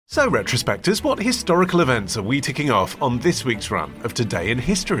So, retrospectors, what historical events are we ticking off on this week's run of Today in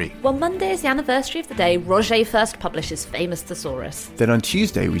History? Well, Monday is the anniversary of the day Roget first published his famous Thesaurus. Then on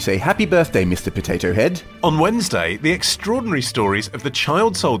Tuesday we say happy birthday, Mr. Potato Head. On Wednesday, the extraordinary stories of the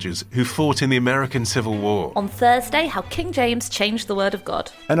child soldiers who fought in the American Civil War. On Thursday, how King James changed the word of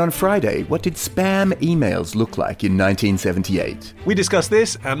God. And on Friday, what did spam emails look like in 1978? We discuss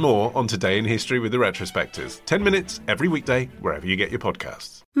this and more on Today in History with the retrospectors. 10 minutes every weekday, wherever you get your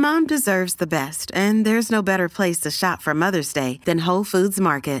podcasts. Mom deserves the best, and there's no better place to shop for Mother's Day than Whole Foods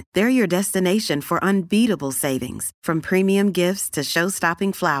Market. They're your destination for unbeatable savings, from premium gifts to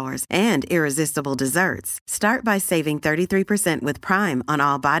show-stopping flowers and irresistible desserts. Start by saving 33% with Prime on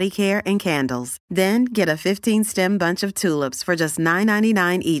all body care and candles. Then get a 15-stem bunch of tulips for just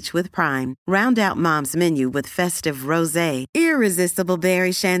 $9.99 each with Prime. Round out Mom's menu with festive rosé, irresistible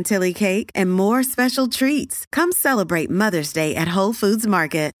berry chantilly cake, and more special treats. Come celebrate Mother's Day at Whole Foods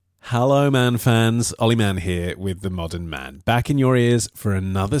Market. Hello, Man fans. Ollie Mann here with The Modern Man, back in your ears for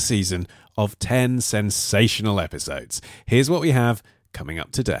another season of 10 sensational episodes. Here's what we have coming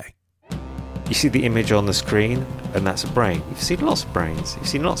up today. You see the image on the screen, and that's a brain. You've seen lots of brains. You've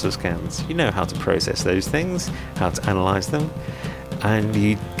seen lots of scans. You know how to process those things, how to analyse them, and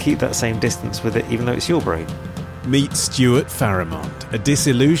you keep that same distance with it even though it's your brain. Meet Stuart Pharamond, a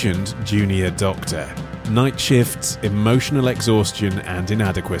disillusioned junior doctor. Night shifts, emotional exhaustion and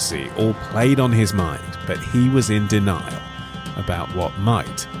inadequacy all played on his mind, but he was in denial about what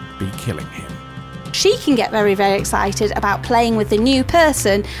might be killing him. She can get very, very excited about playing with the new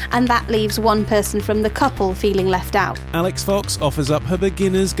person, and that leaves one person from the couple feeling left out. Alex Fox offers up her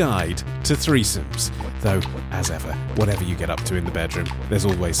beginner's guide to threesomes. Though, as ever, whatever you get up to in the bedroom, there's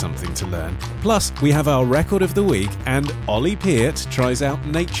always something to learn. Plus, we have our record of the week, and Ollie Peart tries out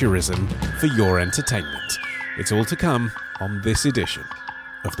naturism for your entertainment. It's all to come on this edition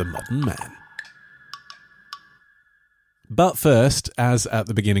of The Modern Man. But first, as at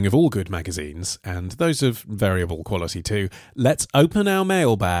the beginning of all good magazines, and those of variable quality too, let's open our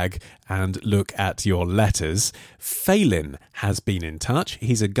mailbag and look at your letters. Phelan has been in touch.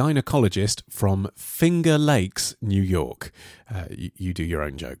 He's a gynecologist from Finger Lakes, New York. You do your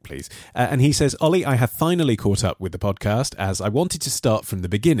own joke, please. And he says, Ollie, I have finally caught up with the podcast as I wanted to start from the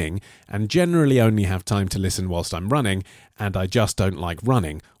beginning and generally only have time to listen whilst I'm running, and I just don't like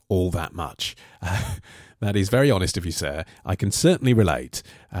running all that much. That is very honest of you, sir. I can certainly relate.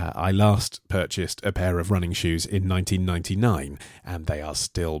 I last purchased a pair of running shoes in 1999, and they are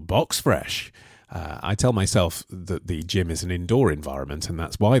still box fresh. I tell myself that the gym is an indoor environment, and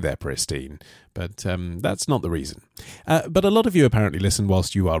that's why they're pristine. But that's not the reason. But a lot of you apparently listen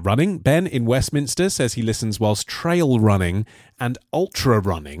whilst you are running. Ben in Westminster says he listens whilst trail running and ultra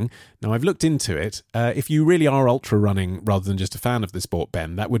running. Now, I've looked into it. If you really are ultra running rather than just a fan of the sport,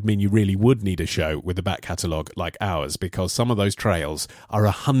 Ben, that would mean you really would need a show with a back catalogue like ours, because some of those trails are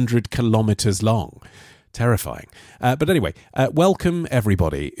 100 kilometres long. Terrifying. But anyway, welcome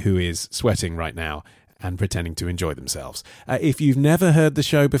everybody who is sweating right now and pretending to enjoy themselves. If you've never heard the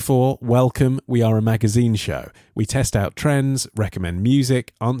show before, welcome. We are a magazine show. We test out trends, recommend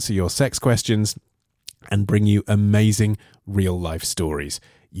music, answer your sex questions, and bring you amazing real-life stories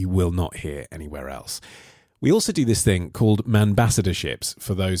you will not hear anywhere else. We also do this thing called Manbassadorships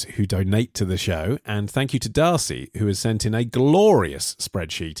for those who donate to the show, and thank you to Darcy, who has sent in a glorious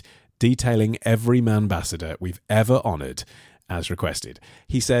spreadsheet detailing every Manbassador we've ever honoured, as requested.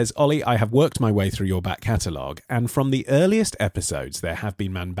 He says, Ollie, I have worked my way through your back catalogue, and from the earliest episodes there have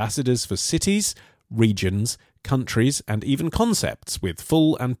been Manbassadors for cities, regions, countries, and even concepts with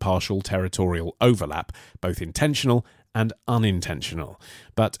full and partial territorial overlap, both intentional and unintentional.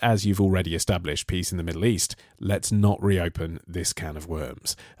 But as you've already established peace in the Middle East, let's not reopen this can of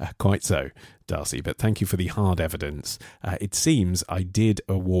worms. Quite so, Darcy, but thank you for the hard evidence. It seems I did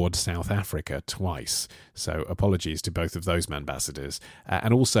award South Africa twice, so apologies to both of those Manbassadors.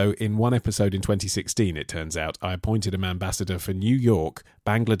 And also, in one episode in 2016, it turns out, I appointed a Manbassador for New York,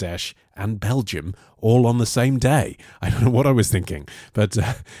 Bangladesh, and Belgium, all on the same day. I don't know what I was thinking, but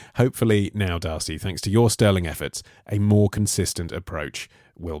hopefully now, Darcy, thanks to your sterling efforts, a more consistent approach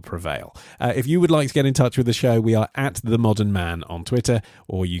will prevail. If you would like to get in touch with the show, we are at The Modern Man on Twitter,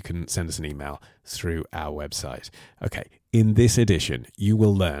 or you can send us an email through our website. Okay, in this edition, you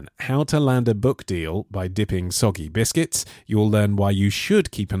will learn how to land a book deal by dipping soggy biscuits, you'll learn why you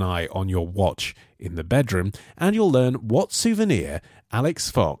should keep an eye on your watch in the bedroom, and you'll learn what souvenir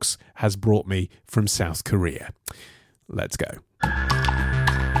Alex Fox has brought me from South Korea. Let's go.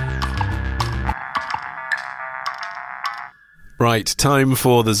 Right, time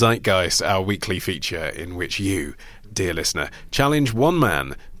for the Zeitgeist, our weekly feature in which you dear listener, challenge one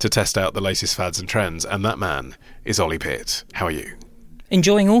man to test out the latest fads and trends, and that man is Ollie Pitt. How are you?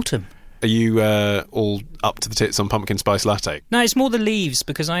 Enjoying autumn. Are you all up to the tits on pumpkin spice latte? No, it's more the leaves,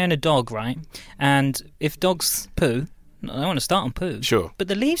 because I own a dog, right? And if dogs poo, I don't want to start on poo. Sure. But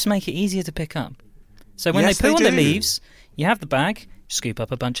the leaves make it easier to pick up. So when Yes, they poo on they the do. leaves, you have the bag, scoop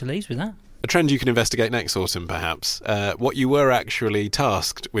up a bunch of leaves with that. A trend you can investigate next autumn, perhaps. What you were actually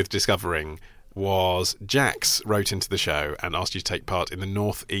tasked with discovering was Jax wrote into the show and asked you to take part in the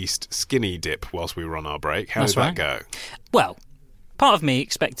Northeast Skinny Dip whilst we were on our break. How That's did right. that go? Well, part of me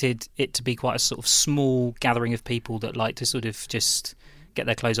expected it to be quite a sort of small gathering of people that like to sort of just get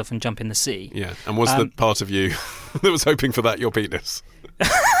their clothes off and jump in the sea. Yeah, and was the part of you that was hoping for that your penis?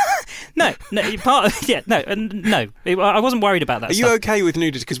 No, I wasn't worried about that Are you stuff. okay with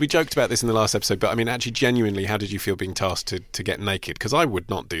nudity? Because we joked about this in the last episode, but I mean, actually, genuinely, how did you feel being tasked to get naked? Because I would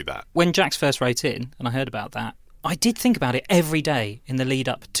not do that. When Jax first wrote in, and I heard about that, I did think about it every day in the lead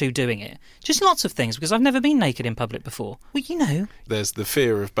up to doing it. Just lots of things, because I've never been naked in public before. Well, you know. There's the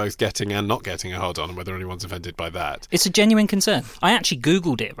fear of both getting and not getting a hard-on, and whether anyone's offended by that. It's a genuine concern. I actually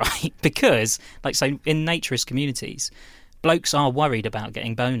Googled it, right? Because, like, say, in naturist communities, blokes are worried about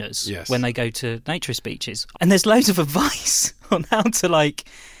getting boners when they go to naturist beaches. And there's loads of advice on how to, like,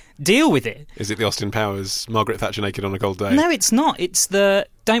 deal with it. Is it the Austin Powers, Margaret Thatcher naked on a cold day? No, it's not. It's the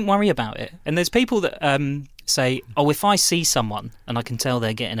don't worry about it. And there's people that say, oh, if I see someone and I can tell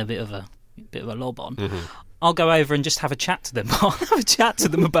they're getting a bit of a lob on, I'll go over and just have a chat to them. I'll have a chat to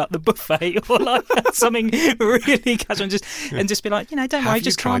them about the buffet or like something really casual and just be like, don't worry,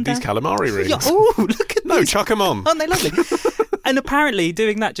 just calm down. Have you tried these calamari rings? Yeah, oh, look at No, these. chuck them on. Aren't they lovely? And apparently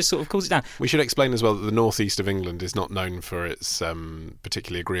doing that just sort of cools it down. We should explain as well that the northeast of England is not known for its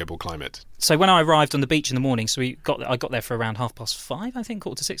particularly agreeable climate. So when I arrived on the beach in the morning, I got there for around 5:30, I think,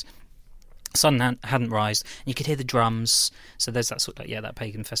 5:45. Sun hadn't rised, and you could hear the drums. So there's that sort of that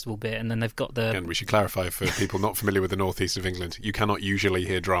pagan festival bit, and then they've got the. And we should clarify for people not familiar with the northeast of England, you cannot usually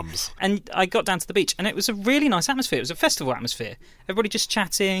hear drums. And I got down to the beach, and it was a really nice atmosphere. It was a festival atmosphere. Everybody just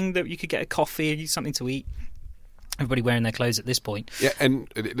chatting. That you could get a coffee, something to eat. Everybody wearing their clothes at this point. Yeah,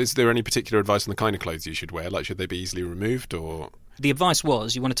 and is there any particular advice on the kind of clothes you should wear? Like, should they be easily removed, or? The advice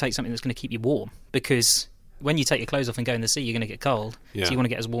was you want to take something that's going to keep you warm, because when you take your clothes off and go in the sea, you're going to get cold. Yeah. So you want to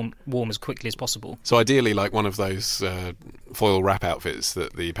get as warm as quickly as possible. So ideally, like one of those foil wrap outfits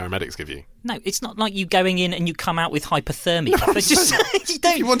that the paramedics give you. No, it's not like you going in and you come out with hypothermia. It's just, you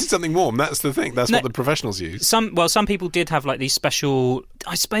don't. If you wanted something warm, that's the thing. That's what the professionals use. Some people did have like these special.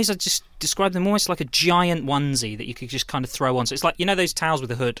 I suppose I just describe them almost like a giant onesie that you could just kind of throw on. So it's like those towels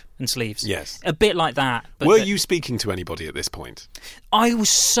with a hood and sleeves. Yes, a bit like that. But were you speaking to anybody at this point? I was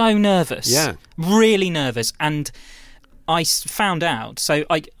so nervous. Yeah, really nervous, and I found out. So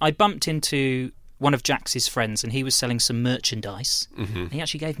I bumped into one of Jax's friends, and he was selling some merchandise. Mm-hmm. He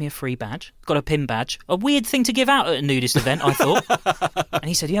actually gave me a free badge. Got a pin badge. A weird thing to give out at a nudist event, I thought. And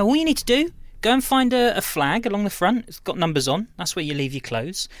he said, yeah, all you need to do, go and find a flag along the front. It's got numbers on. That's where you leave your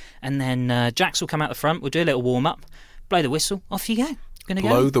clothes. And then Jax will come out the front. We'll do a little warm-up. Blow the whistle. Off you go.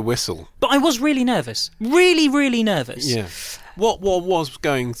 Blow the whistle. But I was really nervous. Really, really nervous. Yeah. What was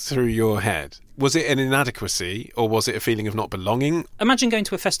going through your head? Was it an inadequacy, or was it a feeling of not belonging? Imagine going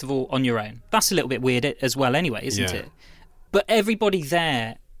to a festival on your own. That's a little bit weird as well anyway, isn't it? But everybody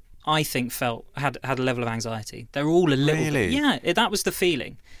there, I think, had a level of anxiety. They're all a little bit. Yeah, that was the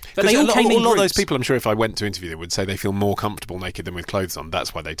feeling. But they all came in a lot of groups. those people, I'm sure if I went to interview them, would say they feel more comfortable naked than with clothes on.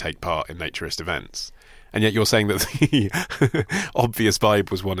 That's why they take part in naturist events. And yet you're saying that the obvious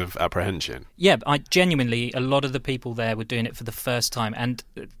vibe was one of apprehension. Yeah, I genuinely, a lot of the people there were doing it for the first time, and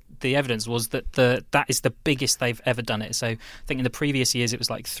the evidence was that that is the biggest they've ever done it. So I think in the previous years it was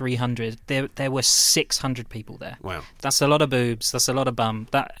like 300. There were 600 people there. Wow. That's a lot of boobs. That's a lot of bum.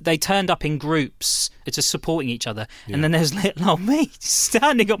 They turned up in groups, just supporting each other. Yeah. And then there's little old me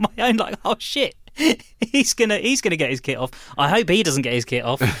standing on my own like, oh shit. He's gonna get his kit off. I hope he doesn't get his kit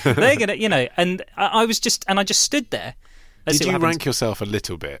off. They're gonna, and I just stood there. Did you rank yourself a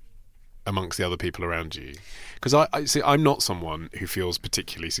little bit amongst the other people around you? Because I see, I'm not someone who feels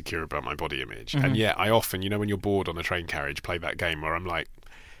particularly secure about my body image, and yet I often, when you're bored on a train carriage, play that game where I'm like,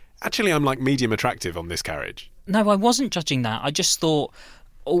 actually, I'm like medium attractive on this carriage. No, I wasn't judging that. I just thought,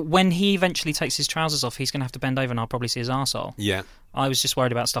 when he eventually takes his trousers off, he's going to have to bend over and I'll probably see his arsehole. Yeah. I was just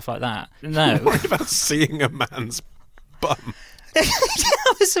worried about stuff like that. No. Worried about seeing a man's bum.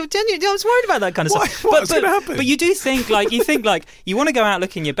 I was so genuine. I was worried about that kind of stuff. What's going to happen? But you do think, you want to go out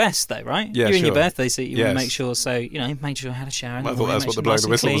looking your best, though, right? Yeah, You're in your sure. birthday suit. You want to make sure, make sure I had a shower. I thought that's what the blow the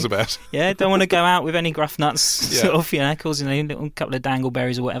whistle was about. Yeah, don't want to go out with any gruff nuts, causing a little couple of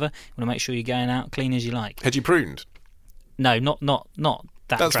dangleberries or whatever. You want to make sure you're going out clean as you like. Had you pruned? No, not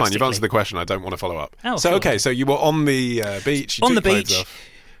that. That's fine. You've drastically. answered the question. I don't want to follow up. Oh, so sure. okay, so you were on the beach. You On took the your clothes beach. off.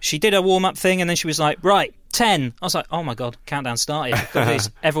 She did her warm-up thing, and then she was like, right, 10. I was like, oh my God, countdown started. Got this.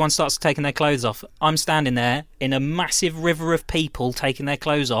 Everyone starts taking their clothes off. I'm standing there in a massive river of people taking their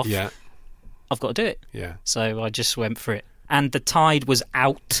clothes off. Yeah, I've got to do it. yeah. So I just went for it. And the tide was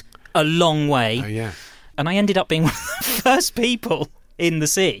out a long way. Oh yeah. And I ended up being one of the first people in the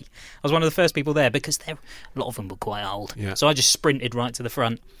sea. I was one of the first people there because a lot of them were quite old. Yeah. So I just sprinted right to the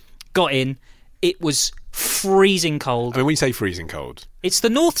front, got in. It was freezing cold. I mean, when you say freezing cold, It's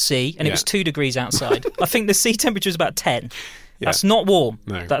the North Sea, and Yeah. it was 2 degrees outside. I think the sea temperature was about 10. Yeah. That's not warm.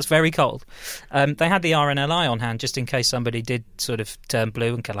 No. That's very cold. They had the RNLI on hand just in case somebody did sort of turn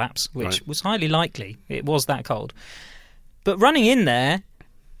blue and collapse, which Right. was highly likely. It was that cold. But running in there,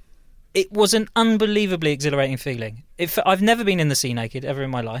 it was an unbelievably exhilarating feeling. I've never been in the sea naked ever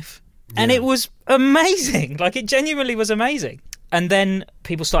in my life. And Yeah. it was amazing. Like, it genuinely was amazing. And then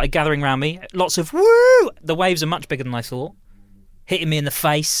people started gathering around me. Lots of woo! The waves are much bigger than I thought, hitting me in the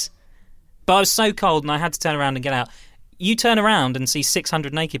face. But I was so cold and I had to turn around and get out. You turn around and see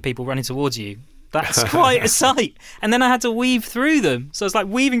 600 naked people running towards you. That's quite a sight. And then I had to weave through them. So it's like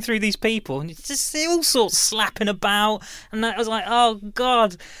weaving through these people and it's just all sorts slapping about. And I was like, oh,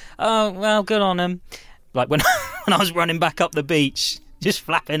 God. Oh, well, good on them. Like when I was running back up the beach, just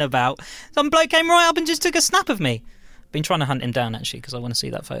flapping about, some bloke came right up and just took a snap of me. Been trying to hunt him down, actually, because I want to see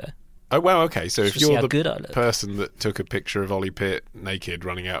that photo. oh wow, okay. So if Just to see you're how the good I look. person that took a picture of Ollie Pitt naked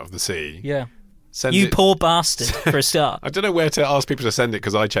running out of the sea, Yeah. send You it. poor bastard, for a start. I don't know where to ask people to send it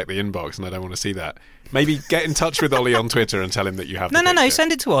because I check the inbox and I don't want to see that. Maybe get in touch with Ollie on Twitter and tell him that you have. No, the no, picture.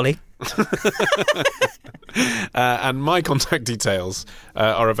 send it to Ollie. And my contact details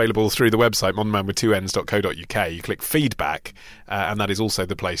are available through the website modernmanwith2ns.co.uk. You click feedback, and that is also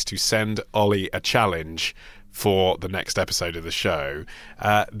the place to send Ollie a challenge for the next episode of the show.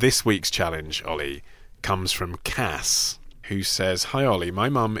 This week's challenge, Ollie, comes from Cass, who says, "Hi Ollie, my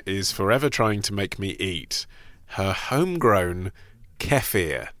mum is forever trying to make me eat her homegrown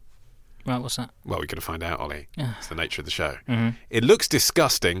kefir." Right, what's that? Well, we're going to find out, Ollie. It's the nature of the show. Mm-hmm. It looks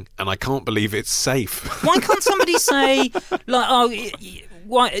disgusting, and I can't believe it's safe. Why can't somebody say, like,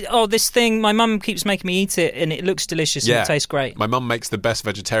 this thing, my mum keeps making me eat it and it looks delicious and it tastes great. My mum makes the best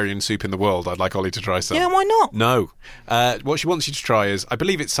vegetarian soup in the world. I'd like Ollie to try some. Yeah, why not? No. What she wants you to try is, I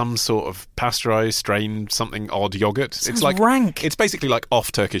believe it's some sort of pasteurised, strained, something odd yogurt. Sounds rank. It's basically like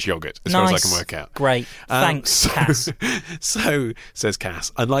off Turkish yogurt, as far as I can work out. Great. Thanks, Cass. So, says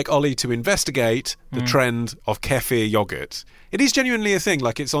Cass, I'd like Ollie to investigate the trend of kefir yogurt. It is genuinely a thing.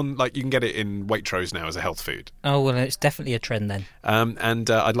 Like, it's on, like, you can get it in Waitrose now as a health food. Oh, well, it's definitely a trend then. And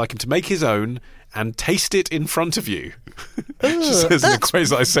I'd like him to make his own and taste it in front of you. She says in a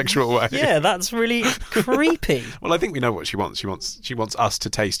quasi-sexual way. Yeah, that's really creepy. Well, I think we know what she wants. She wants us to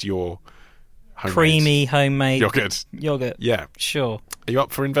taste your homemade Creamy, homemade yogurt. Yeah. Sure. Are you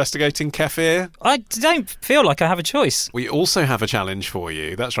up for investigating kefir? I don't feel like I have a choice. We also have a challenge for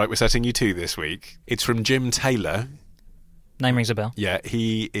you. That's right, we're setting you two this week. It's from Jim Taylor. Name rings a bell. Yeah,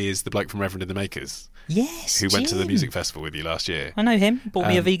 he is the bloke from Reverend and the Makers, Yes, who went to the Jim. music festival with you last year. I know him. Bought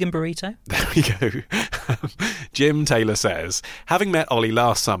me a vegan burrito. There we go. Jim Taylor says, having met Ollie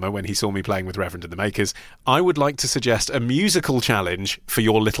last summer when he saw me playing with Reverend and the Makers, I would like to suggest a musical challenge for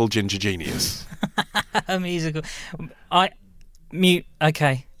your little ginger genius. A musical.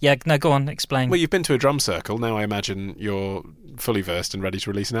 Okay. Yeah, no, go on, explain. Well, you've been to a drum circle. Now I imagine you're fully versed and ready to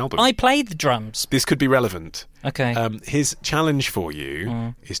release an album. I played the drums. This could be relevant. Okay. His challenge for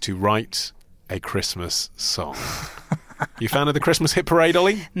you is to write a Christmas song. You fan of the Christmas hit parade,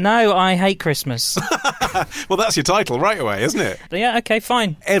 Ollie? No, I hate Christmas. Well, that's your title right away, isn't it? Yeah, okay,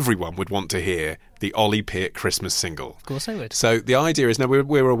 fine. Everyone would want to hear the Ollie Pitt Christmas single. Of course I would. So the idea is, now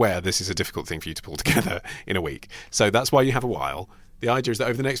we're aware this is a difficult thing for you to pull together in a week. So that's why you have a while. The idea is that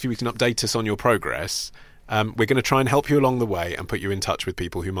over the next few weeks you can update us on your progress. We're going to try and help you along the way and put you in touch with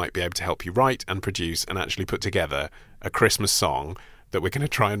people who might be able to help you write and produce and actually put together a Christmas song that we're going to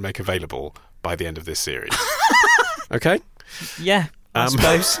try and make available by the end of this series. Okay? Yeah, I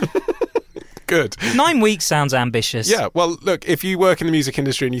suppose. Good. 9 weeks sounds ambitious. Yeah, well, look, if you work in the music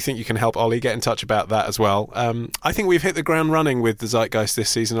industry and you think you can help Ollie, get in touch about that as well. I think we've hit the ground running with the Zeitgeist this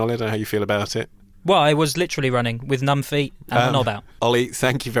season, Ollie. I don't know how you feel about it. Well, I was literally running with numb feet and a knob out. Ollie,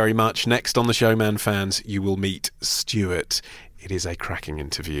 thank you very much. Next on the Showman Fans, you will meet Stuart. It is a cracking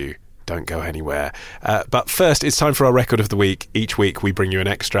interview. Don't go anywhere. But first, it's time for our record of the week. Each week, we bring you an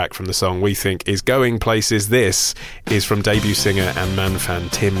extract from the song we think is going places. This is from debut singer and man fan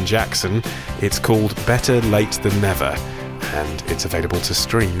Tim Jackson. It's called Better Late Than Never, and it's available to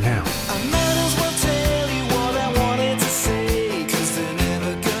stream now. I might as well tell you what I wanted to say.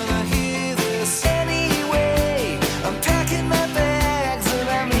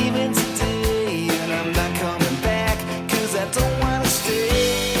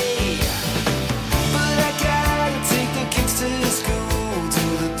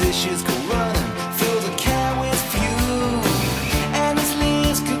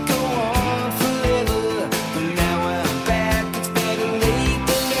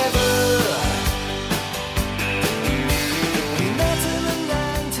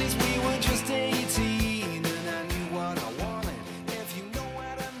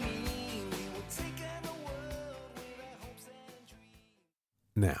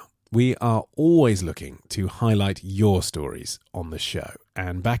 Now, we are always looking to highlight your stories on the show.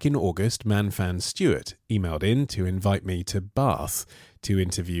 And back in August, ManFan Stuart emailed in to invite me to Bath to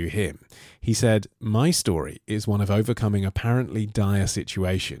interview him. He said, "My story is one of overcoming apparently dire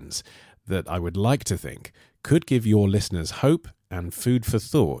situations that I would like to think could give your listeners hope and food for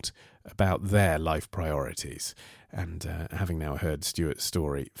thought about their life priorities." And having now heard Stuart's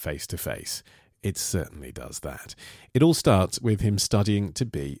story face to face, it certainly does that. It all starts with him studying to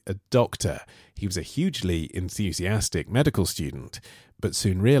be a doctor. He was a hugely enthusiastic medical student, but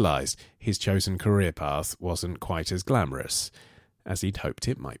soon realised his chosen career path wasn't quite as glamorous as he'd hoped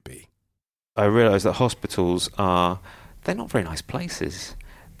it might be. I realised that hospitals they're not very nice places.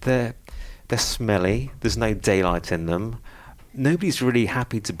 They're smelly, there's no daylight in them, nobody's really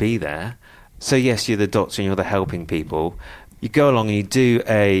happy to be there. So yes, you're the doctor and you're the helping people. You go along and you do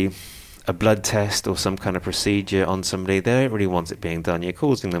a blood test or some kind of procedure on somebody. They don't really want it being done. You're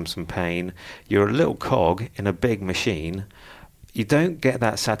causing them some pain. You're a little cog in a big machine. You don't get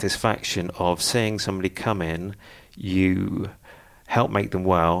that satisfaction of seeing somebody come in, you help make them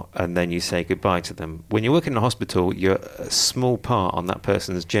well, and then you say goodbye to them. When you work in a hospital, you're a small part on that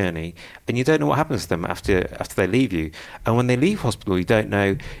person's journey, and you don't know what happens to them after they leave you. And when they leave hospital, you don't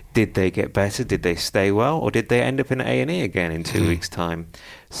know, did they get better, did they stay well, or did they end up in A&E again in 2 weeks' time?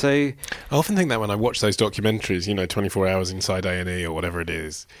 So I often think that when I watch those documentaries, 24 hours inside A&E or whatever it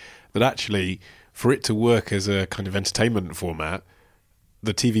is, that actually, for it to work as a kind of entertainment format,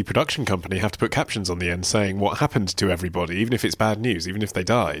 the TV production company have to put captions on the end saying what happened to everybody, even if it's bad news, even if they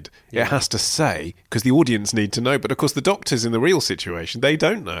died. Yeah. It has to say, because the audience need to know. But of course, the doctors in the real situation, they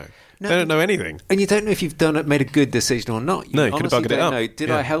don't know. No, they don't know anything. And you don't know if you've made a good decision or not. You could have buggered it up. Know,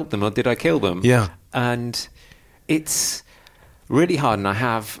 did I help them or did I kill them? Yeah. And it's really hard. And I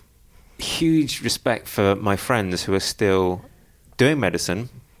have huge respect for my friends who are still doing medicine.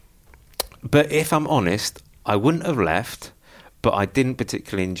 But if I'm honest, I wouldn't have left, but I didn't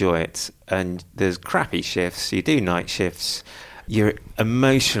particularly enjoy it. And there's crappy shifts, you do night shifts, you're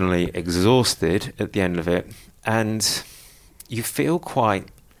emotionally exhausted at the end of it, and you feel quite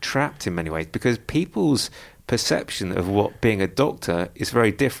trapped in many ways because people's perception of what being a doctor is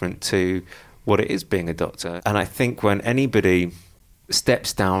very different to what it is being a doctor. And I think when anybody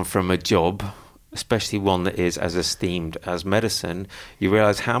steps down from a job, especially one that is as esteemed as medicine, you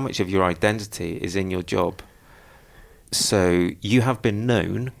realise how much of your identity is in your job. So you have been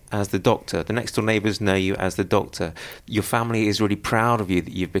known as the doctor. The next door neighbours know you as the doctor. Your family is really proud of you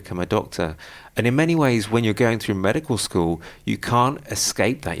that you've become a doctor. And in many ways, when you're going through medical school, you can't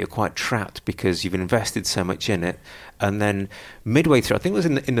escape that. You're quite trapped because you've invested so much in it. And then midway through, I think it was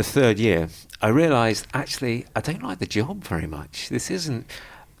in the third year, I realised, actually, I don't like the job very much. This isn't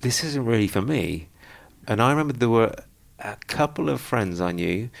really for me. And I remember there were a couple of friends I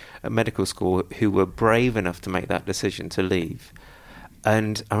knew at medical school who were brave enough to make that decision to leave.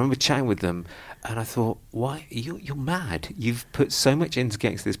 And I remember chatting with them, and I thought, why? You're mad. You've put so much into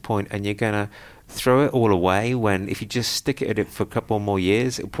getting to this point, and you're going to throw it all away when if you just stick at it for a couple more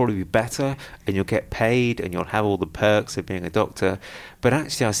years, it'll probably be better, and you'll get paid, and you'll have all the perks of being a doctor. But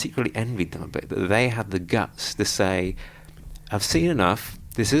actually, I secretly envied them a bit, that they had the guts to say, I've seen enough.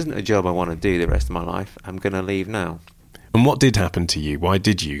 This isn't a job I want to do the rest of my life. I'm going to leave now. And what did happen to you? Why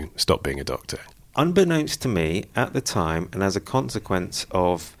did you stop being a doctor? Unbeknownst to me at the time, and as a consequence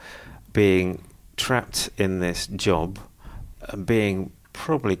of being trapped in this job and being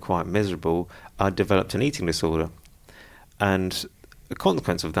probably quite miserable, I developed an eating disorder. And the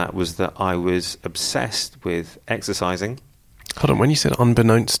consequence of that was that I was obsessed with exercising. Hold on, when you said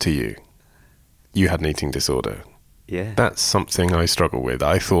unbeknownst to you, you had an eating disorder. Yeah. That's something I struggle with.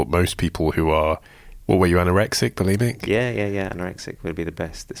 I thought most people who are... What were you, anorexic, bulimic? Yeah. Anorexic would be the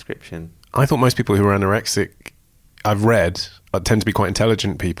best description. I thought most people who are anorexic, I've read, tend to be quite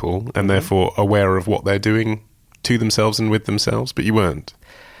intelligent people and therefore aware of what they're doing to themselves and with themselves, but you weren't.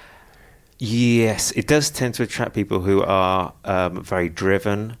 Yes, it does tend to attract people who are very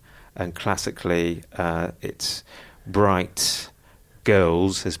driven, and classically it's bright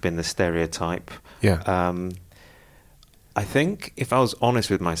girls has been the stereotype. Yeah. I think if I was honest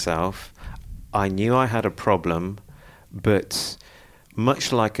with myself, I knew I had a problem, but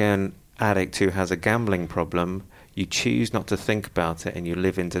much like an addict who has a gambling problem, you choose not to think about it and you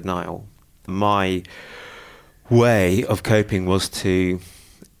live in denial. My way of coping was to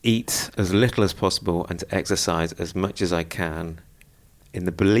eat as little as possible and to exercise as much as I can in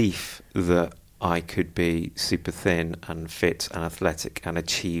the belief that I could be super thin and fit and athletic and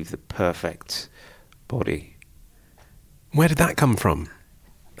achieve the perfect body. Where did that come from?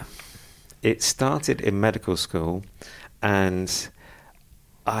 It started in medical school, and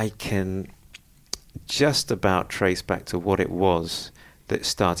I can just about trace back to what it was that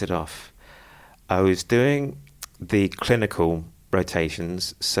started off. I was doing the clinical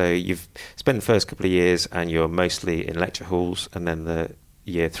rotations, so you've spent the first couple of years and you're mostly in lecture halls, and then the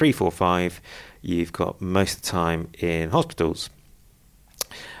year 3, 4, 5, you've got most of the time in hospitals.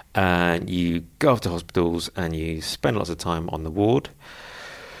 And you go off to hospitals and you spend lots of time on the ward,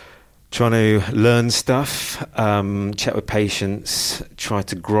 trying to learn stuff, chat with patients, try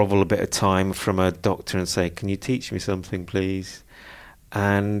to grovel a bit of time from a doctor and say, can you teach me something, please?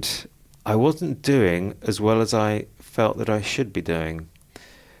 And I wasn't doing as well as I felt that I should be doing.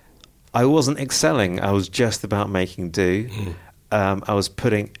 I wasn't excelling. I was just about making do. I was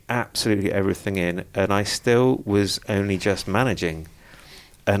putting absolutely everything in, and I still was only just managing.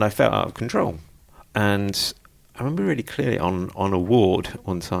 And I felt out of control. And I remember really clearly on a ward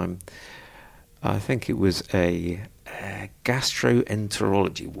one time, I think it was a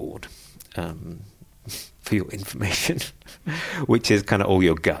gastroenterology ward, for your information, which is kind of all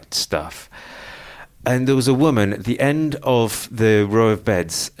your gut stuff. And there was a woman at the end of the row of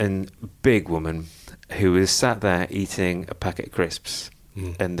beds, a big woman, who was sat there eating a packet of crisps.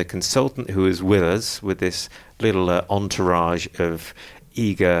 And the consultant who was with us, with this little entourage of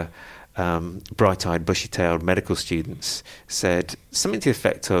eager, bright-eyed, bushy-tailed medical students, said something to the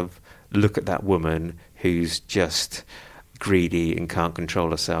effect of, look at that woman who's just greedy and can't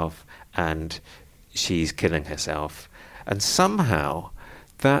control herself, and she's killing herself. And somehow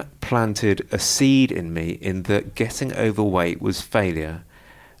that planted a seed in me in that getting overweight was failure.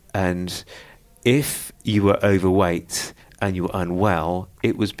 And if you were overweight and you were unwell,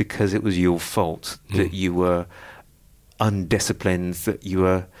 it was because it was your fault, that you were undisciplined, that you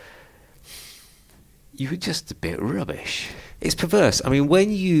were just a bit rubbish. It's perverse. I mean,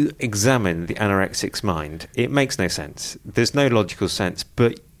 when you examine the anorexic's mind, it makes no sense. There's no logical sense.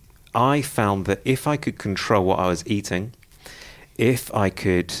 But I found that if I could control what I was eating, if I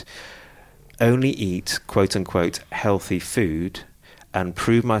could only eat, quote-unquote, healthy food and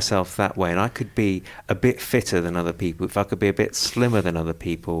prove myself that way, and I could be a bit fitter than other people, if I could be a bit slimmer than other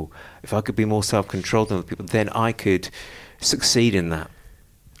people, if I could be more self-controlled than other people, then I could succeed in that.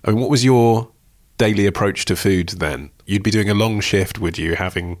 I mean, what was your daily approach to food then? You'd be doing a long shift, would you,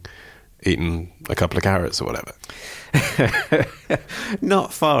 having eaten a couple of carrots or whatever?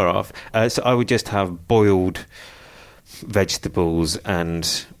 Not far off. So I would just have boiled vegetables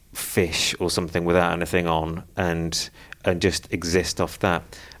and fish or something without anything on, and just exist off that.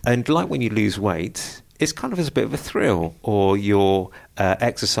 And like when you lose weight, it's kind of as a bit of a thrill, or you're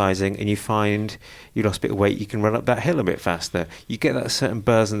exercising and you find you lost a bit of weight, you can run up that hill a bit faster. You get that certain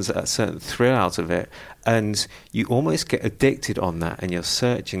buzz and that certain thrill out of it, and you almost get addicted on that, and you're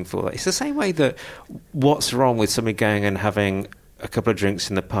searching for that. It's the same way that what's wrong with somebody going and having a couple of drinks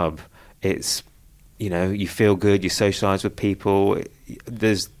in the pub? It's, you feel good, you socialise with people,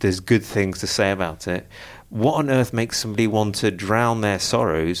 there's good things to say about it. What on earth makes somebody want to drown their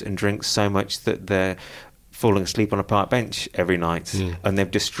sorrows and drink so much that they're falling asleep on a park bench every night, and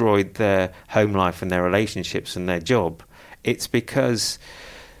they've destroyed their home life and their relationships and their job? It's because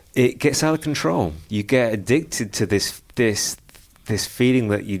it gets out of control. You get addicted to this feeling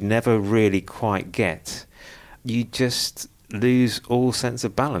that you never really quite get. You just lose all sense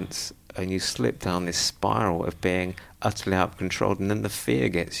of balance, and you slip down this spiral of being utterly out of control, and then the fear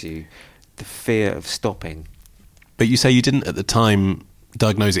gets you. The fear of stopping. But you say you didn't at the time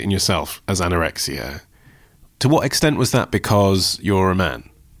diagnose it in yourself as anorexia. To what extent was that because you're a man?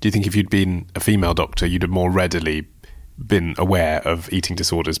 Do you think if you'd been a female doctor, you'd have more readily been aware of eating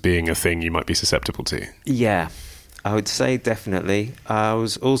disorders being a thing you might be susceptible to? Yeah, I would say definitely. I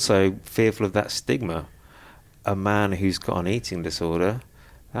was also fearful of that stigma. A man who's got an eating disorder,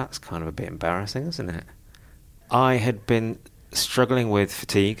 that's kind of a bit embarrassing, isn't it? I had been struggling with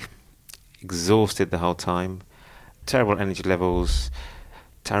fatigue, exhausted the whole time, terrible energy levels,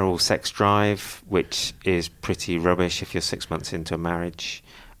 terrible sex drive, which is pretty rubbish if you're 6 months into a marriage,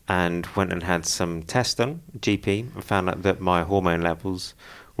 and went and had some tests done, GP, and found out that my hormone levels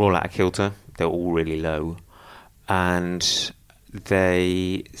were all out of kilter. They were all really low, and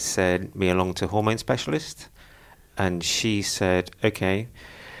they sent me along to a hormone specialist, and she said, okay,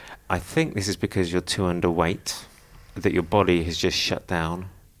 I think this is because you're too underweight, that your body has just shut down.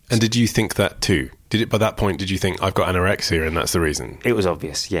 And did you think that too? By that point, did you think, I've got anorexia and that's the reason? It was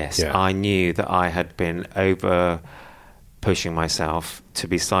obvious, yes. Yeah. I knew that I had been over pushing myself to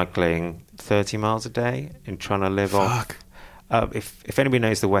be cycling 30 miles a day and trying to live off. If anybody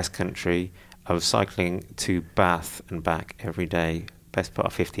knows the West Country, I was cycling to Bath and back every day, best part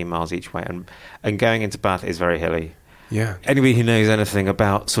of 15 miles each way. And going into Bath is very hilly. Yeah. Anybody who knows anything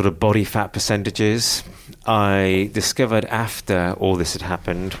about sort of body fat percentages, I discovered after all this had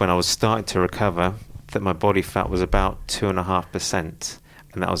happened, when I was starting to recover, that my body fat was about 2.5%,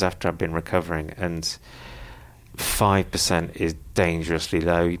 and that was after I'd been recovering. And 5% is dangerously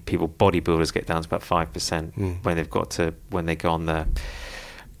low. Bodybuilders get down to about 5% when they go on the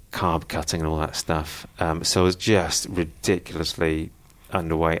carb cutting and all that stuff. So I was just ridiculously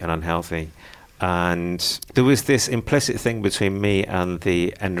underweight and unhealthy. And there was this implicit thing between me and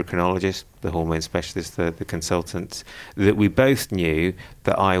the endocrinologist, the hormone specialist, the consultant, that we both knew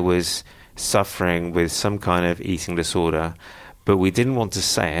that I was suffering with some kind of eating disorder, but we didn't want to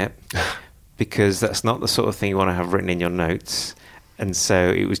say it because that's not the sort of thing you want to have written in your notes. And so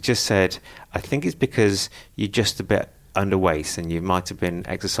it was just said, I think it's because you're just a bit underweight and you might have been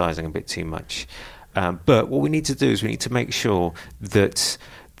exercising a bit too much. But what we need to do is we need to make sure that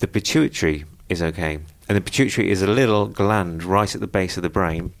the pituitary is okay. And the pituitary is a little gland right at the base of the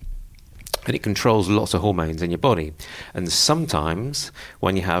brain, and it controls lots of hormones in your body. And sometimes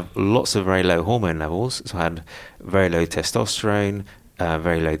when you have lots of very low hormone levels, so I had very low testosterone,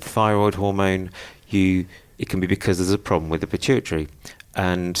 very low thyroid hormone, it can be because there's a problem with the pituitary.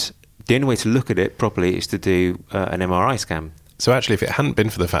 And the only way to look at it properly is to do an MRI scan. So actually, if it hadn't been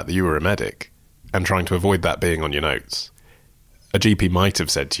for the fact that you were a medic and trying to avoid that being on your notes, a GP might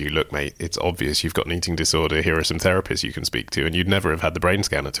have said to you, look, mate, it's obvious you've got an eating disorder. Here are some therapists you can speak to, and you'd never have had the brain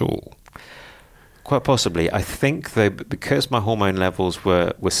scan at all. Quite possibly. I think, though, because my hormone levels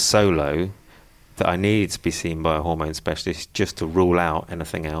were so low that I needed to be seen by a hormone specialist just to rule out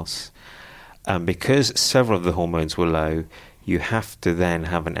anything else. Because several of the hormones were low, you have to then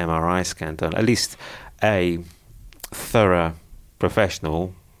have an MRI scan done. At least a thorough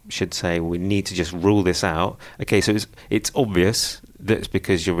professional should say, we need to just rule this out. Okay, so it's obvious that it's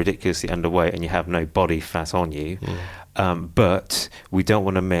because you're ridiculously underweight and you have no body fat on you, but we don't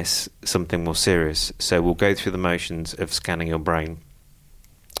want to miss something more serious. So we'll go through the motions of scanning your brain,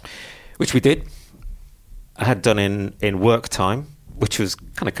 which we did. I had done in work time, which was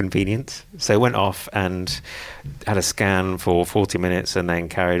kind of convenient. So I went off and had a scan for 40 minutes and then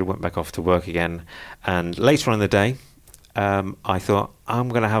went back off to work again. And later on in the day, I thought, I'm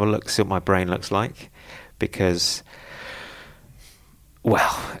going to have a look, see what my brain looks like, because,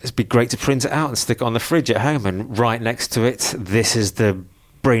 well, it'd be great to print it out and stick it on the fridge at home and right next to it, this is the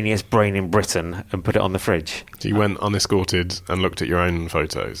brainiest brain in Britain, and put it on the fridge. So you went unescorted and looked at your own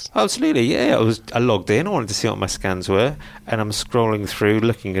photos? Absolutely, yeah. I logged in, I wanted to see what my scans were, and I'm scrolling through,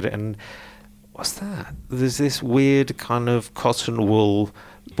 looking at it, and what's that? There's this weird kind of cotton wool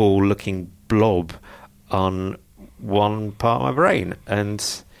ball-looking blob on one part of my brain.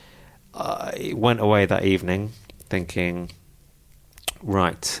 And I went away that evening thinking,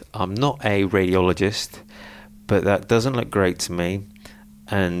 right, I'm not a radiologist, but that doesn't look great to me,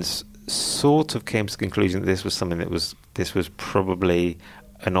 and sort of came to the conclusion that this was something this was probably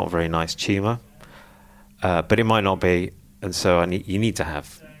a not very nice tumour, but it might not be. And so you need to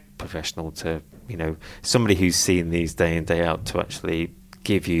have professional to, somebody who's seen these day in, day out to actually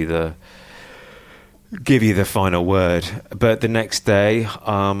give you the final word. But the next day,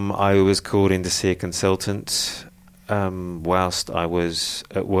 I was called in to see a consultant whilst I was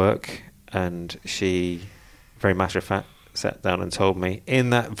at work, and she, very matter of fact, sat down and told me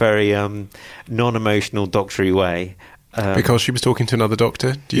in that very non-emotional doctory way. Because she was talking to another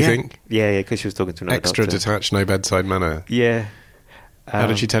doctor, do you think? Yeah, because she was talking to another doctor. Extra detached, no bedside manner. Yeah. How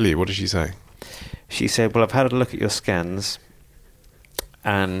did she tell you? What did she say? She said, well, I've had a look at your scans,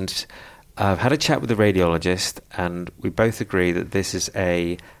 and I've had a chat with the radiologist, and we both agree that this is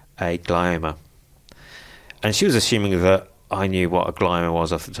a glioma. And she was assuming that I knew what a glioma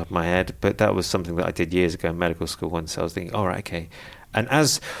was off the top of my head, but that was something that I did years ago in medical school once. I was thinking, all right, okay. And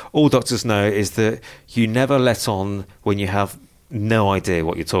as all doctors know, is that you never let on when you have no idea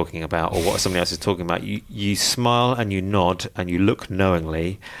what you're talking about or what somebody else is talking about. You smile and you nod and you look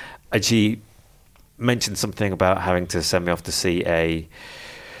knowingly. And she mentioned something about having to send me off to see a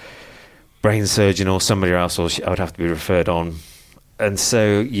brain surgeon or somebody else, or I would have to be referred on. And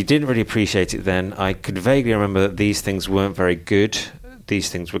so you didn't really appreciate it then. I could vaguely remember that these things weren't very good,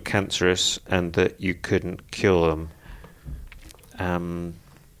 these things were cancerous, and that you couldn't cure them.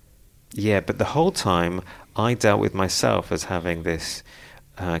 But the whole time I dealt with myself as having this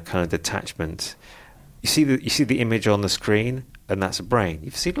kind of detachment. You see the image on the screen, and that's a brain.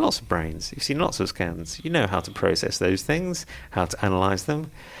 You've seen lots of brains. You've seen lots of scans. You know how to process those things, how to analyse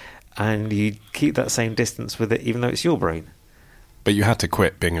them, and you keep that same distance with it, even though it's your brain. But you had to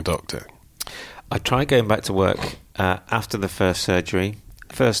quit being a doctor. I tried going back to work after the first surgery,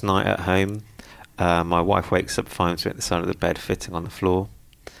 first night at home. My wife wakes up, finds me at the side of the bed, fitting on the floor.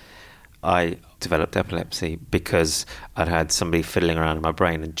 I developed epilepsy because I'd had somebody fiddling around in my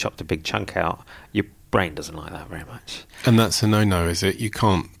brain and chopped a big chunk out. Your brain doesn't like that very much. And that's a no-no, is it? You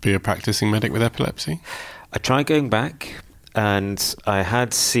can't be a practicing medic with epilepsy? I tried going back, and I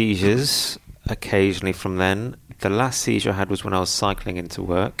had seizures occasionally from then. The last seizure I had was when I was cycling into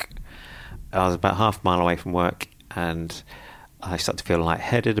work. I was about half a mile away from work, and I started to feel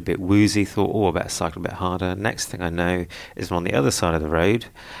lightheaded, a bit woozy, thought, I better cycle a bit harder. Next thing I know is I'm on the other side of the road.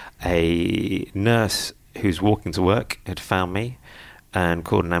 A nurse who's walking to work had found me and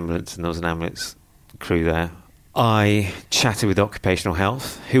called an ambulance, and there was an ambulance crew there. I chatted with occupational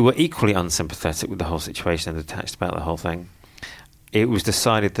health, who were equally unsympathetic with the whole situation and detached about the whole thing. It was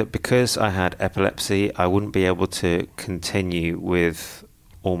decided that because I had epilepsy, I wouldn't be able to continue with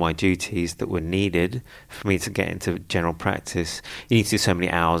all my duties that were needed for me to get into general practice. You need to do so many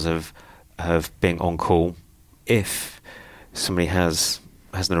hours of being on call. If somebody has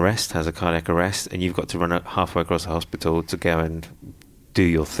an arrest, has a cardiac arrest, and you've got to run halfway across the hospital to go and do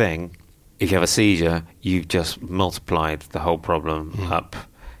your thing, if you have a seizure, you've just multiplied the whole problem up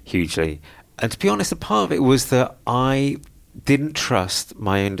hugely. And to be honest, a part of it was that I didn't trust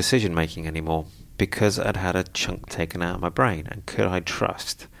my own decision-making anymore because I'd had a chunk taken out of my brain. And could I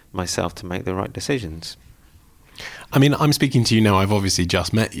trust myself to make the right decisions? I mean, I'm speaking to you now. I've obviously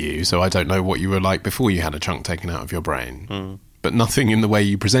just met you, so I don't know what you were like before you had a chunk taken out of your brain. But nothing in the way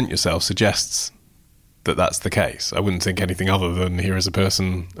you present yourself suggests that that's the case. I wouldn't think anything other than here is a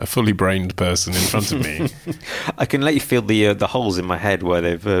person, a fully brained person in front of me. I can let you feel the holes in my head where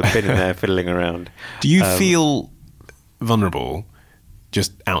they've been in there fiddling around. Do you feel vulnerable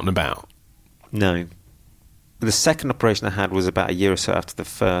just out and about? No. The second operation I had was about a year or so after the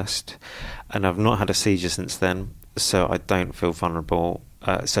first, and I've not had a seizure since then, so I don't feel vulnerable.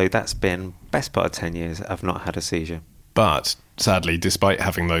 So that's been best part of 10 years I've not had a seizure. But sadly, despite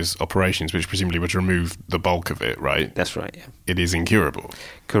having those operations, which presumably would remove the bulk of it, right? That's right, yeah. It is incurable.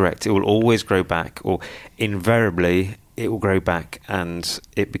 Correct. It will always grow back, or invariably it will grow back, and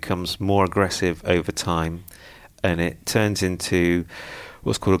it becomes more aggressive over time, and it turns into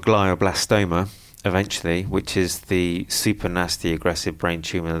what's called a glioblastoma eventually, which is the super nasty aggressive brain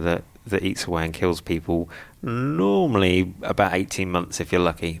tumour that eats away and kills people, normally about 18 months if you're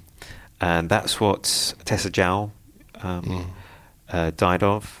lucky. And that's what Tessa Jowell died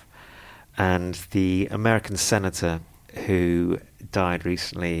of. And the American senator who died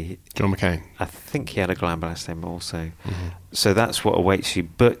recently, John McCain, I think he had a glioblastoma also. So that's what awaits you,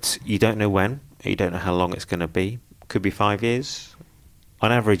 but you don't know when, you don't know how long it's going to be. Could be 5 years.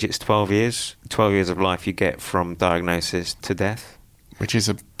 On average, it's 12 years. 12 years of life you get from diagnosis to death. Which is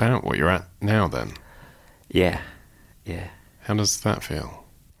about what you're at now, then. Yeah. How does that feel?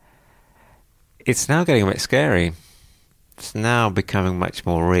 It's now getting a bit scary. It's now becoming much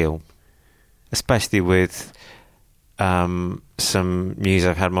more real, especially with some news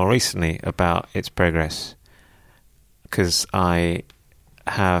I've had more recently about its progress. Because I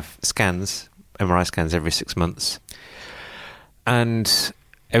have scans, MRI scans, every 6 months. And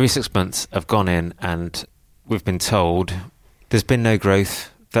every 6 months I've gone in and we've been told there's been no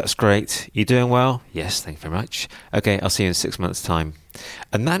growth. That's great. You doing well? Yes, thank you very much. Okay, I'll see you in 6 months' time.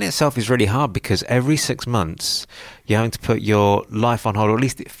 And that in itself is really hard because every 6 months you're having to put your life on hold, or at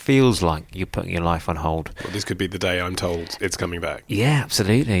least it feels like you're putting your life on hold. Well, this could be the day I'm told it's coming back. Yeah,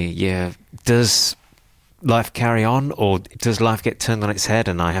 absolutely. Yeah. Does life carry on, or does life get turned on its head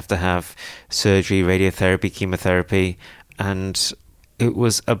and I have to have surgery, radiotherapy, chemotherapy? And it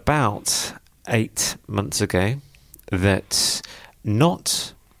was about 8 months ago that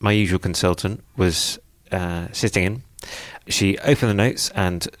not my usual consultant was sitting in. She opened the notes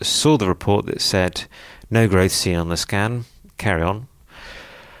and saw the report that said, no growth seen on the scan, carry on.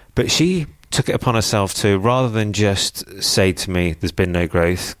 But she took it upon herself to, rather than just say to me, there's been no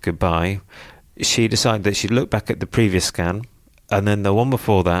growth, goodbye, she decided that she'd look back at the previous scan, and then the one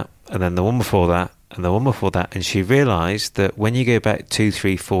before that, and then the one before that, and the one before that, and she realised that when you go back 2,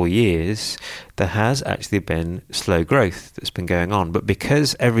 3, 4 years, there has actually been slow growth that's been going on. But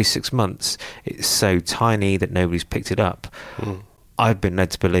because every 6 months it's so tiny that nobody's picked it up, I've been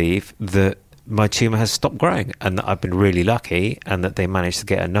led to believe that my tumour has stopped growing, and that I've been really lucky, and that they managed to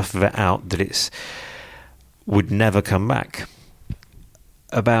get enough of it out that it's would never come back.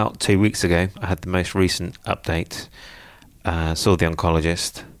 About 2 weeks ago, I had the most recent update. Saw the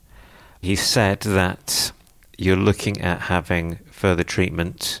oncologist. He said that you're looking at having further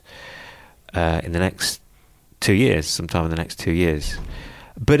treatment in the next 2 years, sometime in the next 2 years.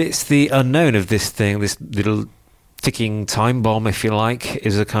 But it's the unknown of this thing, this little ticking time bomb, if you like,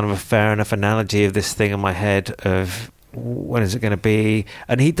 is a kind of a fair enough analogy of this thing in my head of when is it going to be?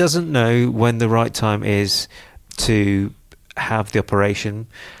 And he doesn't know when the right time is to have the operation.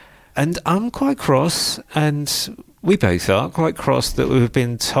 And I'm quite cross, and we both are quite cross that we've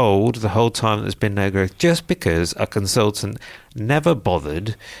been told the whole time that there's been no growth, just because a consultant never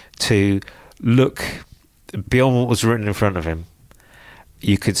bothered to look beyond what was written in front of him.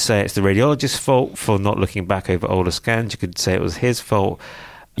 You could say it's the radiologist's fault for not looking back over older scans. You could say it was his fault.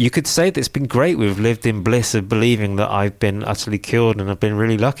 You could say that it's been great. We've lived in bliss of believing that I've been utterly cured and I've been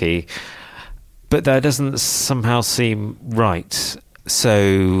really lucky. But that doesn't somehow seem right.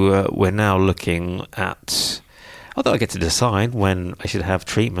 So we're now looking at, although I get to decide when I should have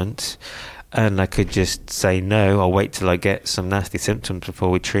treatment, and I could just say no, I'll wait till I get some nasty symptoms before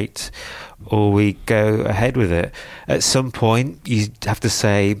we treat, or we go ahead with it. At some point, you have to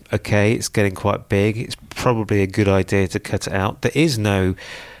say, okay, it's getting quite big, it's probably a good idea to cut it out. There is no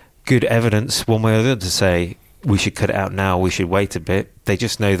good evidence one way or the other to say we should cut it out now, we should wait a bit. They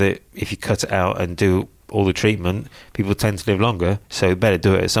just know that if you cut it out and do all the treatment, people tend to live longer, so better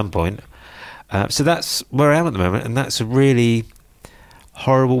do it at some point. So that's where I am at the moment, and that's a really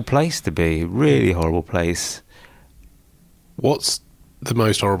horrible place to be, really horrible place. What's the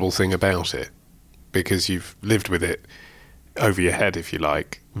most horrible thing about it? Because you've lived with it over your head, if you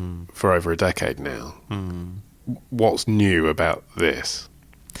like, for over a decade now. What's new about this?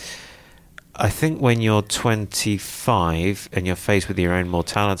 I think when you're 25 and you're faced with your own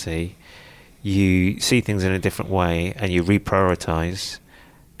mortality, you see things in a different way and you reprioritize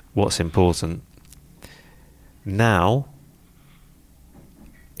what's important. Now,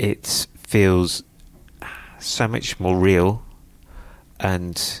 it feels so much more real,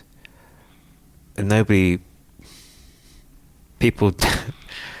 and very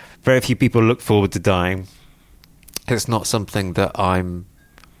few people look forward to dying. It's not something that I'm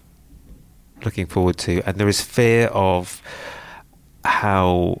looking forward to, and there is fear of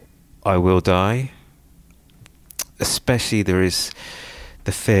how I will die. Especially there is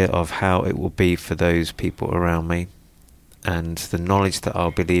the fear of how it will be for those people around me, and the knowledge that I'll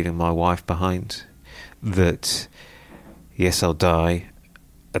be leaving my wife behind, that yes, I'll die,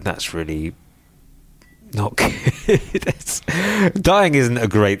 and that's really not good. Dying isn't a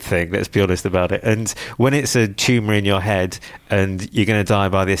great thing, let's be honest about it. And when it's a tumour in your head and you're going to die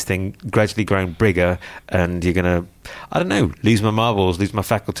by this thing gradually growing bigger, and you're going to, I don't know, lose my marbles, lose my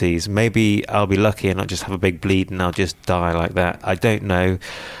faculties, maybe I'll be lucky and not just have a big bleed and I'll just die like that. I don't know.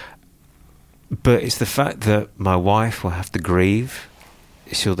 But it's the fact that my wife will have to grieve.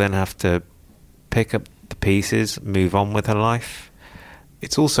 She'll then have to pick up the pieces, move on with her life.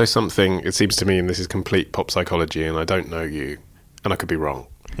 It's also something, it seems to me, and this is complete pop psychology, and I don't know you, and I could be wrong,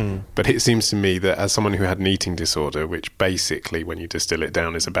 but it seems to me that as someone who had an eating disorder, which basically, when you distill it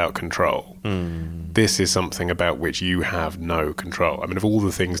down, is about control, this is something about which you have no control. I mean, of all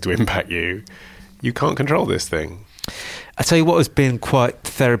the things to impact you, you can't control this thing. I tell you what has been quite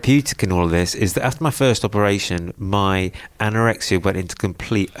therapeutic in all of this is that after my first operation, my anorexia went into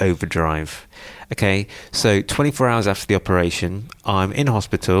complete overdrive. Okay, so 24 hours after the operation, I'm in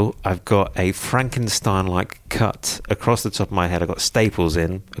hospital. I've got a Frankenstein-like cut across the top of my head. I've got staples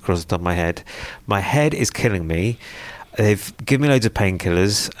in across the top of my head. My head is killing me. They've given me loads of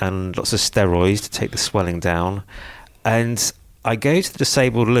painkillers and lots of steroids to take the swelling down. And I go to the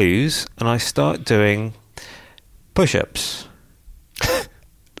disabled loos and I start doing push-ups.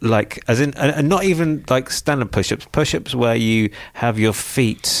 Like, as in, and not even like standard push-ups where you have your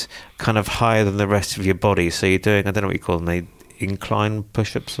feet kind of higher than the rest of your body. So you're doing, I don't know what you call them, they incline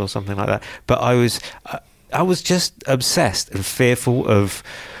push-ups or something like that. But I was just obsessed and fearful of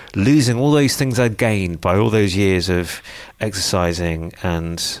losing all those things I'd gained by all those years of exercising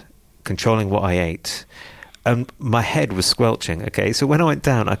and controlling what I ate. And my head was squelching, okay? So when I went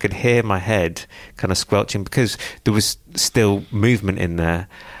down, I could hear my head kind of squelching because there was still movement in there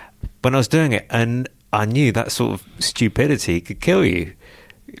when I was doing it. And I knew that sort of stupidity could kill you,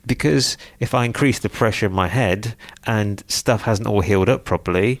 because if I increase the pressure in my head and stuff hasn't all healed up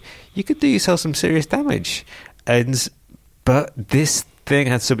properly, you could do yourself some serious damage. But this thing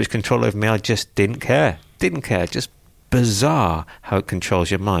had so much control over me, I just didn't care. Just bizarre how it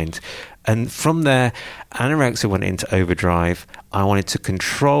controls your mind. And from there, anorexia went into overdrive. I wanted to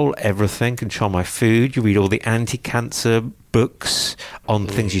control everything, control my food. You read all the anti-cancer books on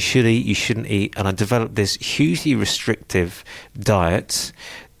things you should eat, you shouldn't eat. And I developed this hugely restrictive diet.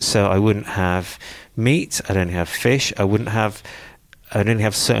 So I wouldn't have meat, I'd only have fish, I'd only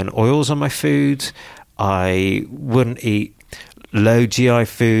have certain oils on my food. I wouldn't eat low GI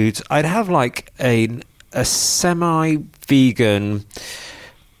foods. I'd have like a a semi-vegan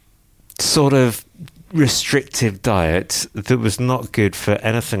sort of restrictive diet that was not good for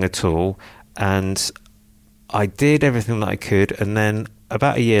anything at all, and I did everything that I could, and then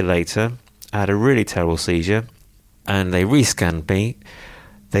about a year later I had a really terrible seizure, and they rescanned me.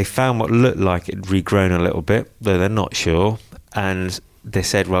 They found what looked like it had regrown a little bit, though they're not sure, and they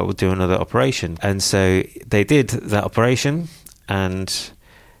said, right, we'll do another operation. And so they did that operation, and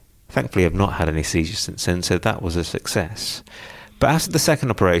thankfully I've not had any seizures since then, so that was a success. But after the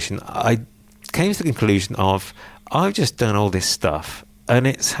second operation, I came to the conclusion of, I've just done all this stuff, and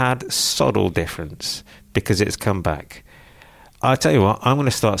it's had sod all difference because it's come back. I'll tell you what, I'm going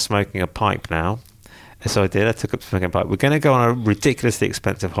to start smoking a pipe now. And so I did. I took up smoking a pipe. We're going to go on a ridiculously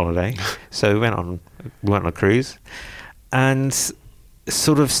expensive holiday. So we went on a cruise, and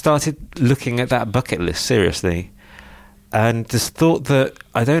sort of started looking at that bucket list seriously, and just thought that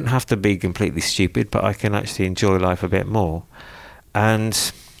I don't have to be completely stupid, but I can actually enjoy life a bit more. And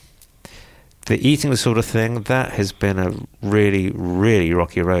the eating the sort of thing, that has been a really, really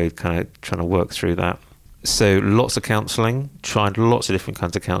rocky road, kind of trying to work through that. So lots of counselling, tried lots of different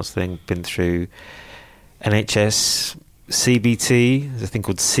kinds of counselling, been through NHS, CBT, there's a thing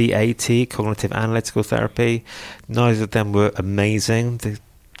called CAT, Cognitive Analytical Therapy. Neither of them were amazing. They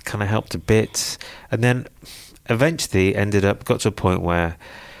kind of helped a bit. And then eventually got to a point where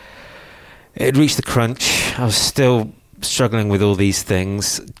it had reached the crunch. I was still struggling with all these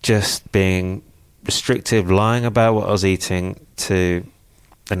things, just being restrictive, lying about what I was eating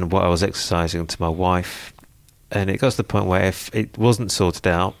and what I was exercising to my wife. And it got to the point where if it wasn't sorted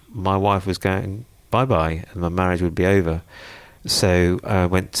out, my wife was going bye-bye and my marriage would be over. So I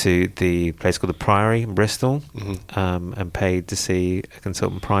went to the place called the Priory in Bristol, and paid to see a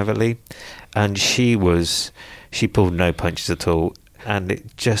consultant privately. And she pulled no punches at all, and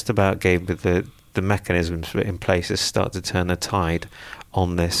it just about gave me the mechanisms in place to start to turn the tide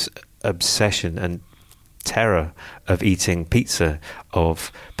on this obsession and terror of eating pizza,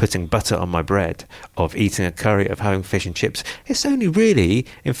 of putting butter on my bread, of eating a curry, of having fish and chips. It's only really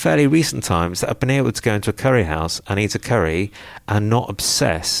in fairly recent times that I've been able to go into a curry house and eat a curry and not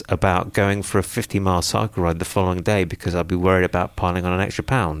obsess about going for a 50-mile cycle ride the following day because I'd be worried about piling on an extra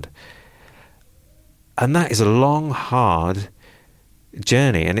pound. And that is a long, hard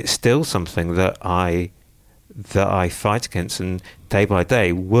journey, and it's still something that I fight against, and day by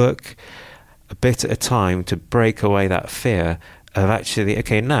day work a bit at a time to break away that fear of actually,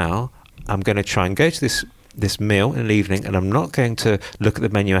 okay, now I'm going to try and go to this meal in the evening, and I'm not going to look at the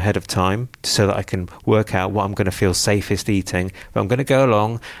menu ahead of time so that I can work out what I'm going to feel safest eating, but I'm going to go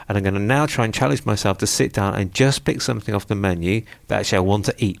along and I'm going to now try and challenge myself to sit down and just pick something off the menu that actually I want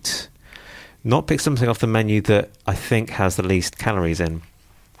to eat. Not pick something off the menu that I think has the least calories in.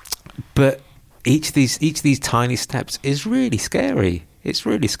 But each of these tiny steps is really scary. It's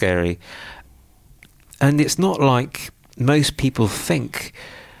really scary. And it's not like most people think,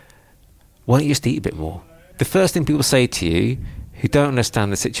 why don't you just eat a bit more? The first thing people say to you who don't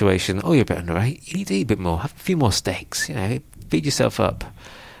understand the situation, oh, you're a bit underweight, you need to eat a bit more, have a few more steaks, feed yourself up.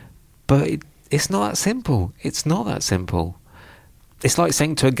 But it's not that simple. It's not that simple. It's like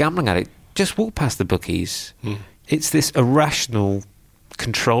saying to a gambling addict, just walk past the bookies. It's this irrational,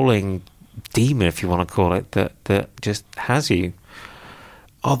 controlling demon, if you want to call it, that just has you.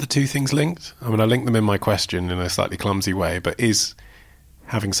 Are the two things linked? I mean, I linked them in my question in a slightly clumsy way, but is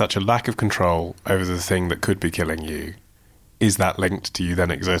having such a lack of control over the thing that could be killing you, is that linked to you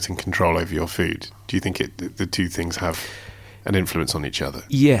then exerting control over your food? Do you think the two things have an influence on each other?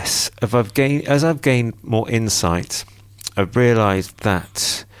 Yes. As I've gained more insight, I've realised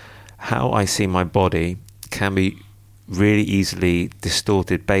that how I see my body can be really easily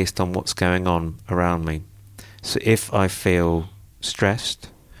distorted based on what's going on around me. So if I feel stressed,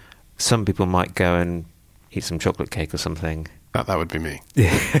 some people might go and eat some chocolate cake or something. That would be me.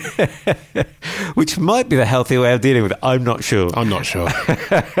 Which might be the healthy way of dealing with it. I'm not sure.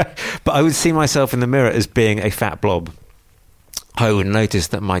 But I would see myself in the mirror as being a fat blob. I would notice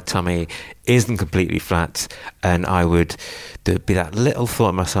that my tummy isn't completely flat, and there'd be that little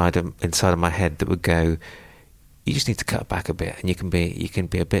thought inside of my head that would go, you just need to cut back a bit, and you can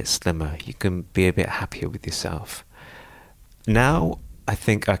be a bit slimmer, you can be a bit happier with yourself. Now I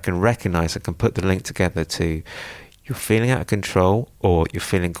think I can recognise, I can put the link together to you're feeling out of control or you're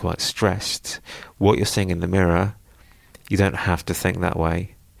feeling quite stressed. What you're seeing in the mirror, you don't have to think that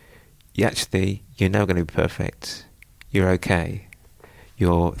way. You're never going to be perfect. You're okay.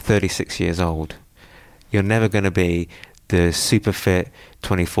 You're 36 years old. You're never going to be the super fit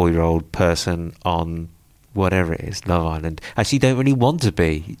 24-year-old person on whatever it is, Love Island. Actually, you don't really want to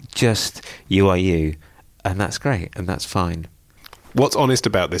be. Just you are you. And that's great, and that's fine. What's honest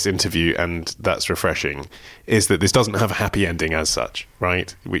about this interview, and that's refreshing, is that this doesn't have a happy ending as such,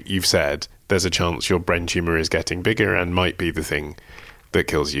 right? You've said there's a chance your brain tumour is getting bigger and might be the thing that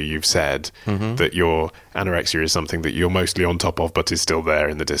kills you. You've said that your anorexia is something that you're mostly on top of but is still there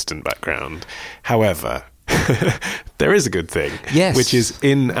in the distant background. However, there is a good thing, yes, which is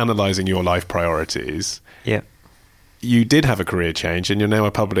in analysing your life priorities, you did have a career change and you're now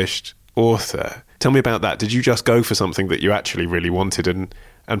a published author. Tell me about that. Did you just go for something that you actually really wanted and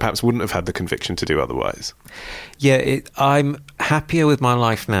perhaps wouldn't have had the conviction to do otherwise? Yeah, I'm happier with my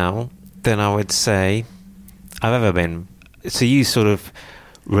life now than I would say I've ever been. To use sort of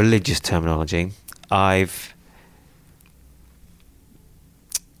religious terminology, I've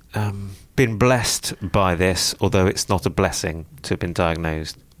been blessed by this, although it's not a blessing to have been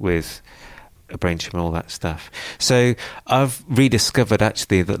diagnosed with a brain tumour and all that stuff. So I've rediscovered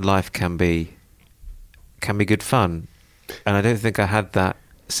actually that life can be good fun, and I don't think I had that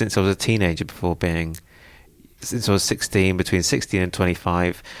since I was a teenager. Since I was 16, between 16 and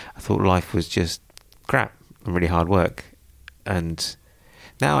 25, I thought life was just crap and really hard work. And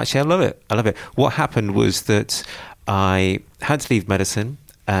now actually I love it. What happened was that I had to leave medicine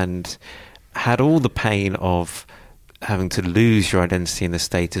and had all the pain of having to lose your identity and the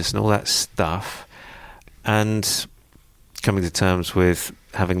status and all that stuff, and coming to terms with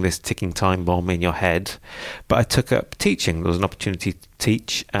having this ticking time bomb in your head. But I took up teaching. There was an opportunity to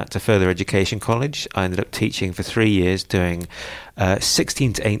teach at a further education college. I ended up teaching for 3 years, doing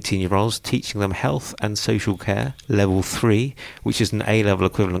 16 to 18-year-olds, teaching them health and social care, level 3, which is an A-level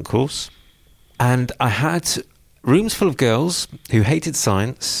equivalent course. And I had rooms full of girls who hated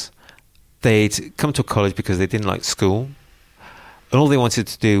science. They'd come to a college because they didn't like school, and all they wanted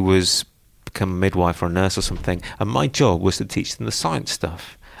to do was become a midwife or a nurse or something, and my job was to teach them the science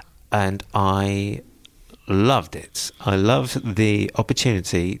stuff. And I loved it. I loved the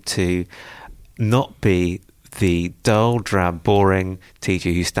opportunity to not be the dull, drab, boring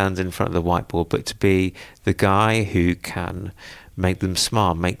teacher who stands in front of the whiteboard, but to be the guy who can make them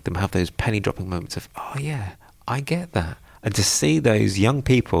smile, make them have those penny dropping moments of, oh yeah, I get that. And to see those young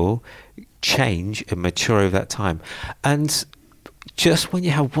people change and mature over that time. And just when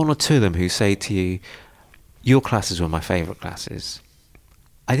you have one or two of them who say to you, your classes were my favourite classes,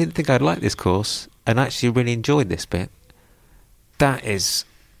 I didn't think I'd like this course and actually really enjoyed this bit, that is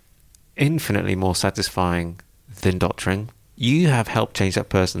infinitely more satisfying than doctoring. You have helped change that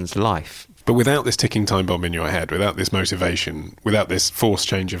person's life. But without this ticking time bomb in your head, without this motivation, without this forced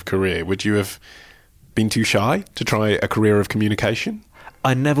change of career, would you have been too shy to try a career of communication?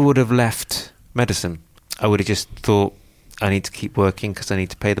 I never would have left medicine. I would have just thought, I need to keep working because I need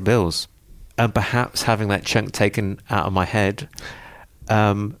to pay the bills. And perhaps having that chunk taken out of my head,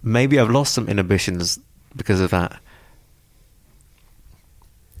 maybe I've lost some inhibitions because of that.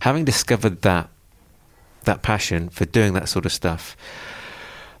 Having discovered that passion for doing that sort of stuff,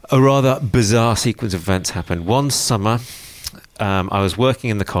 a rather bizarre sequence of events happened. One summer, I was working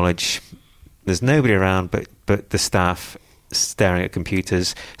in the college. There's nobody around but the staff staring at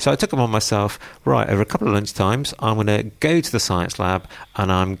computers. So I took them on myself. Right, over a couple of lunch times, I'm going to go to the science lab,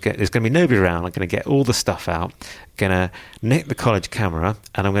 and there's going to be nobody around. I'm going to get all the stuff out, going to nick the college camera,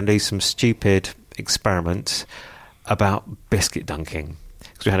 and I'm going to do some stupid experiment about biscuit dunking.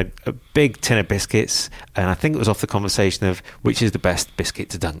 Because we had a big tin of biscuits, and I think it was off the conversation of which is the best biscuit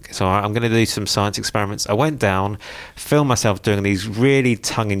to dunk. So I'm going to do some science experiments. I went down, filmed myself doing these really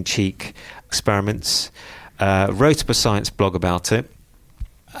tongue-in-cheek experiments, wrote up a science blog about it,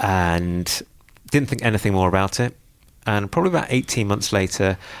 and didn't think anything more about it. And probably about 18 months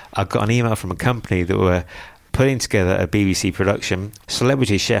later, I got an email from a company that were putting together a BBC production.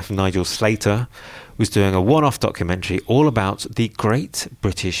 Celebrity chef Nigel Slater was doing a one-off documentary all about the Great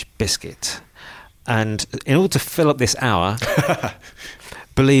British Biscuit. And in order to fill up this hour,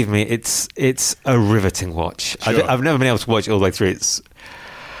 believe me, it's a riveting watch. Sure. I've never been able to watch it all the way through.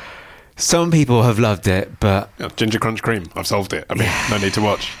 Some people have loved it, but... Ginger Crunch Cream, I've solved it. I mean, no need to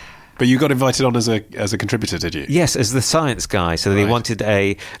watch. But you got invited on as a contributor, did you? Yes, as the science guy. So they wanted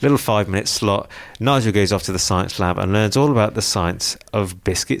a little 5-minute slot. Nigel goes off to the science lab and learns all about the science of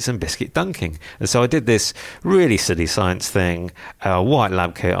biscuits and biscuit dunking. And so I did this really silly science thing, a white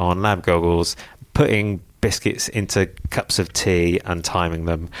lab coat on, lab goggles, putting biscuits into cups of tea and timing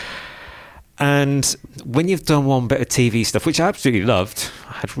them. And when you've done one bit of TV stuff, which I absolutely loved,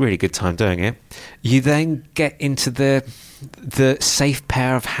 I had a really good time doing it, you then get into the safe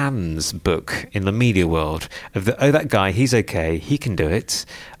pair of hands book in the media world of that guy, he's okay, he can do it.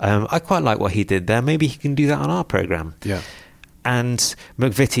 I quite like what he did there. Maybe he can do that on our programme. Yeah. And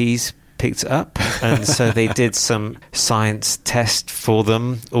McVitie's picked it up, and so they did some science test for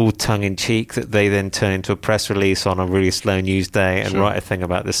them, all tongue-in-cheek, that they then turn into a press release on a really slow news day and write a thing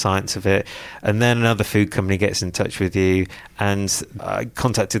about the science of it. And then another food company gets in touch with you, and I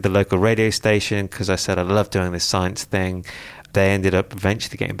contacted the local radio station because I said I love doing this science thing. They ended up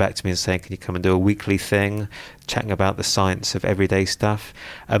eventually getting back to me and saying, can you come and do a weekly thing, chatting about the science of everyday stuff.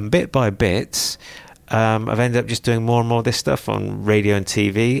 And bit by bit, I've ended up just doing more and more of this stuff on radio and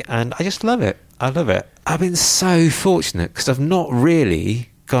TV, and I just love it. I love it. I've been so fortunate because I've not really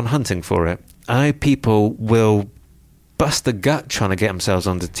gone hunting for it. I know people will bust the gut trying to get themselves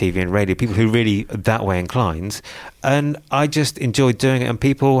onto TV and radio, people who are really that way inclined, and I just enjoy doing it, and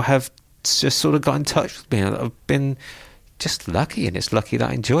people have just sort of got in touch with me. I've been just lucky, and it's lucky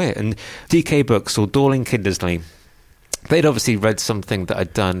that I enjoy it. And DK Books or Dorling Kindersley, they'd obviously read something that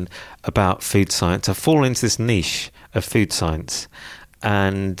I'd done about food science. I've fallen into this niche of food science,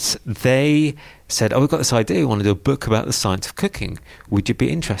 and they said, we've got this idea, we want to do a book about the science of cooking. Would you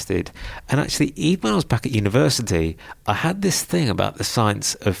be interested? And actually, even when I was back at university, I had this thing about the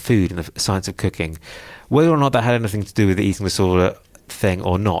science of food and the science of cooking, whether or not that had anything to do with the eating disorder thing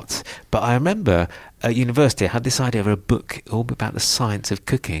or not. But I remember at university I had this idea of a book all about the science of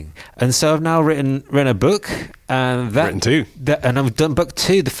cooking, and so I've now written a book, and written two, and I've done book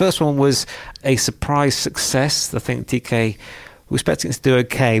two. The first one was a surprise success. I think DK were expecting it to do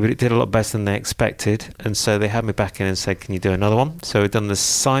okay, but it did a lot better than they expected, and so they had me back in and said, can you do another one? So I've done the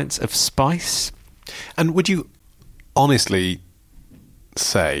science of spice. And would you honestly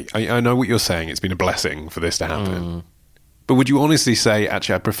say, I know what you're saying, it's been a blessing for this to happen, but would you honestly say,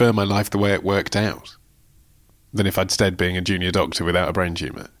 actually, I prefer my life the way it worked out than if I'd instead being a junior doctor without a brain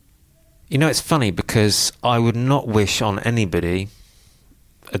tumour? You know, it's funny because I would not wish on anybody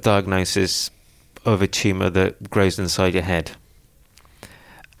a diagnosis of a tumour that grows inside your head.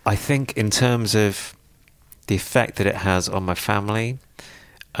 I think in terms of the effect that it has on my family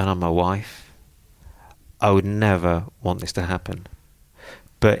and on my wife, I would never want this to happen.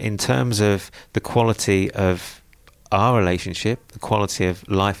 But in terms of the quality of our relationship, the quality of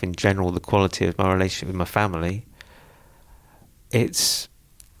life in general, the quality of my relationship with my family, it's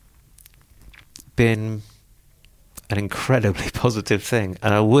been an incredibly positive thing.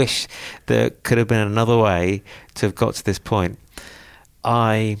 And I wish there could have been another way to have got to this point.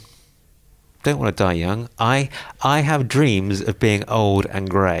 I don't want to die young. I have dreams of being old and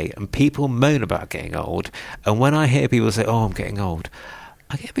grey, and people moan about getting old. And when I hear people say, I'm getting old,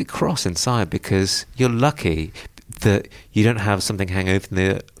 I get a bit cross inside, because you're lucky that you don't have something hang over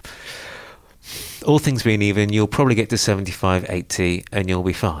the... All things being even, you'll probably get to 75, 80 and you'll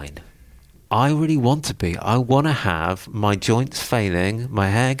be fine. I really want to be. I want to have my joints failing, my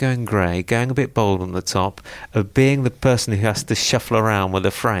hair going grey, going a bit bald on the top, of being the person who has to shuffle around with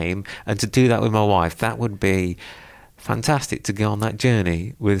a frame, and to do that with my wife. That would be fantastic, to go on that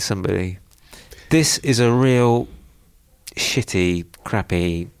journey with somebody. This is a real shitty,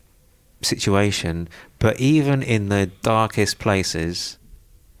 crappy situation, but even in the darkest places,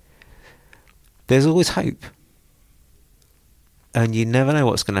 there's always hope. And you never know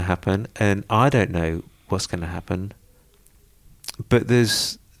what's going to happen, and I don't know what's going to happen, but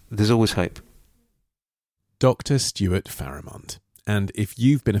there's always hope. Dr. Stuart Pharamond. And if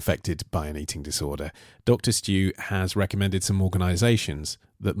you've been affected by an eating disorder, Dr. Stu has recommended some organisations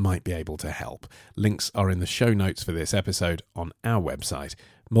that might be able to help. Links are in the show notes for this episode on our website,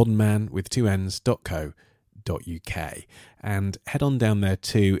 modernman.co.uk. And head on down there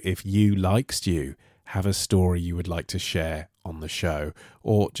too if you, like Stu, have a story you would like to share on the show,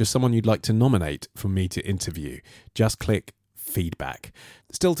 or just someone you'd like to nominate for me to interview. Just click feedback.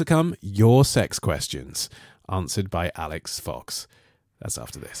 Still to come, your sex questions, answered by Alex Fox. That's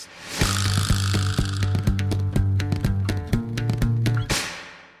after this.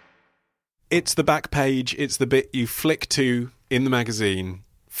 It's the back page. It's the bit you flick to in the magazine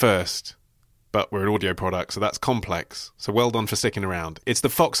first. But we're an audio product, so that's complex. So well done for sticking around. It's the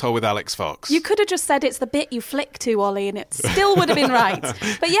Foxhole with Alex Fox. You could have just said it's the bit you flick to, Ollie, and it still would have been right.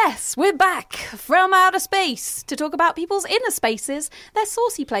 But yes, we're back from outer space to talk about people's inner spaces, their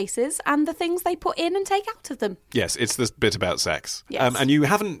saucy places, and the things they put in and take out of them. Yes, it's this bit about sex. Yes. And you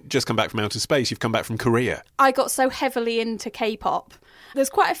haven't just come back from outer space, you've come back from Korea. I got so heavily into K-pop There's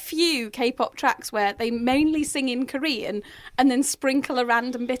quite a few K-pop tracks where they mainly sing in Korean and then sprinkle a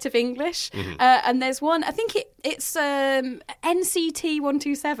random bit of English. And there's one, I think it's NCT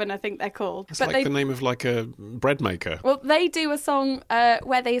 127, I think they're called. It's but like the name of like a bread maker. Well, they do a song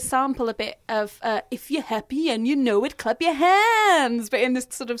where they sample a bit of "If you're happy and you know it, clap your hands," but in this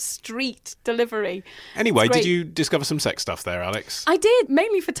sort of street delivery. Anyway, did you discover some sex stuff there, Alex? I did,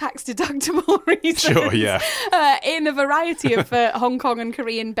 mainly for tax-deductible reasons. Sure, yeah. In a variety of Hong Kong and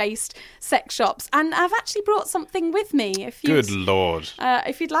Korean-based sex shops. And I've actually brought something with me. Good Lord.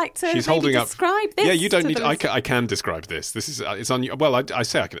 If you'd like to She's holding describe this. Yeah, you don't need... I can describe this. This is... it's on... Well, I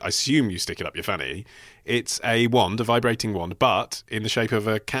assume you stick it up your fanny. It's a wand, a vibrating wand, but in the shape of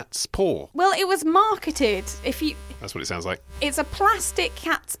a cat's paw. Well, it was marketed. That's what it sounds like. It's a plastic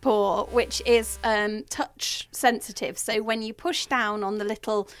cat's paw, which is touch sensitive. So when you push down on the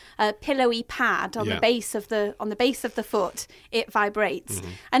little pillowy pad on the base of the foot, it vibrates.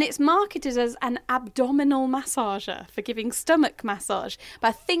 And it's marketed as an abdominal massager for giving stomach massage. But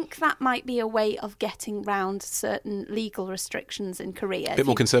I think that might be a way of getting round certain legal restrictions in Korea. A bit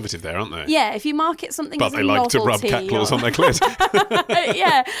more conservative there, aren't they? Yeah, if you market something but as a they like novelty, to rub cat claws on their clit.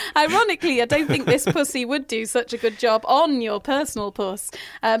 Yeah, ironically, I don't think this pussy would do such a good job on your personal puss,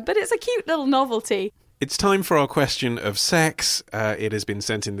 but it's a cute little novelty. It's time for our question of sex. It has been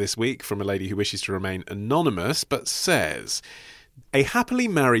sent in this week from a lady who wishes to remain anonymous, but says, a happily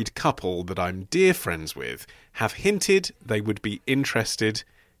married couple that I'm dear friends with have hinted they would be interested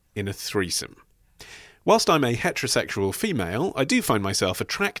in a threesome. Whilst I'm a heterosexual female, I do find myself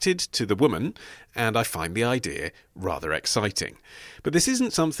attracted to the woman, and I find the idea rather exciting. But this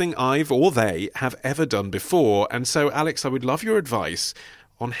isn't something I've or they have ever done before, and so, Alex, I would love your advice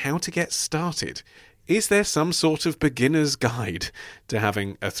on how to get started. Is there some sort of beginner's guide to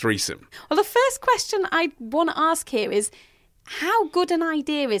having a threesome? Well, the first question I want to ask here is, how good an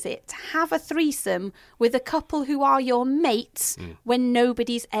idea is it to have a threesome with a couple who are your mates when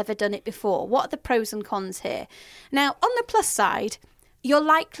nobody's ever done it before? What are the pros and cons here? Now, on the plus side, you're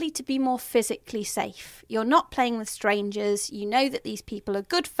likely to be more physically safe. You're not playing with strangers. You know that these people are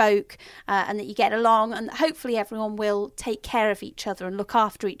good folk and that you get along, and hopefully everyone will take care of each other and look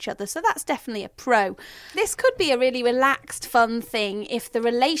after each other. So that's definitely a pro. This could be a really relaxed, fun thing if the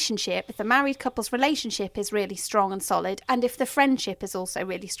married couple's relationship is really strong and solid, and if the friendship is also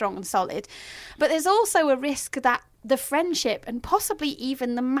really strong and solid. But there's also a risk that the friendship and possibly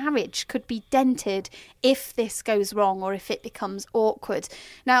even the marriage could be dented if this goes wrong or if it becomes awkward.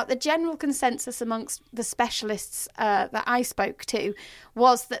 Now, the general consensus amongst the specialists that I spoke to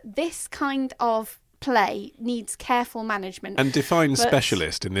was that this kind of play needs careful management. And define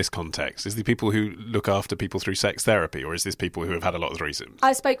specialist in this context. Is the people who look after people through sex therapy, or is this people who have had a lot of threesomes?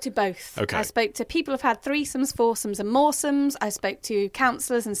 I spoke to both. Okay. I spoke to people who've had threesomes, foursomes and moresomes. I spoke to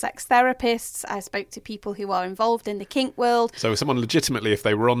counsellors and sex therapists. I spoke to people who are involved in the kink world. So someone legitimately, if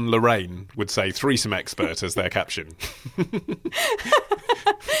they were on Lorraine, would say threesome expert as their caption.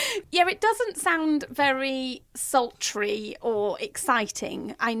 Yeah, it doesn't sound very sultry or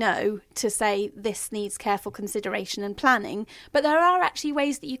exciting, I know, to say this needs careful consideration and planning, but there are actually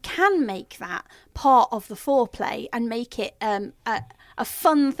ways that you can make that part of the foreplay and make it a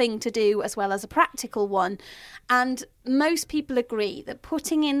fun thing to do as well as a practical one. And most people agree that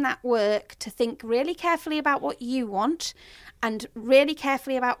putting in that work to think really carefully about what you want and really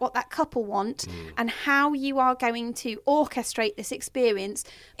carefully about what that couple want and how you are going to orchestrate this experience,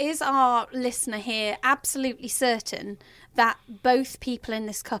 is our listener here absolutely certain that both people in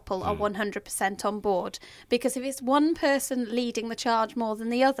this couple are 100% on board? Because if it's one person leading the charge more than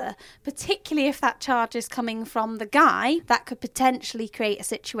the other, particularly if that charge is coming from the guy, that could potentially create a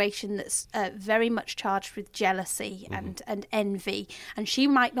situation that's very much charged with jealousy and envy, and she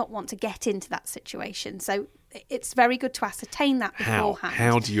might not want to get into that situation. So it's very good to ascertain that beforehand.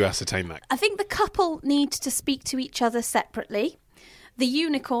 How do you ascertain that? I think the couple need to speak to each other separately. The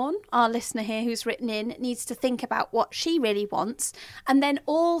unicorn, our listener here who's written in, needs to think about what she really wants. And then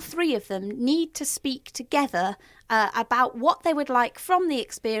all three of them need to speak together about what they would like from the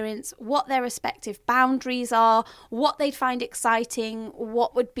experience, what their respective boundaries are, what they'd find exciting,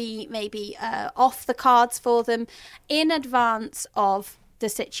 what would be maybe off the cards for them in advance of the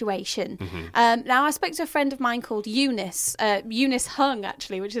situation. Now, I spoke to a friend of mine called Eunice Hung,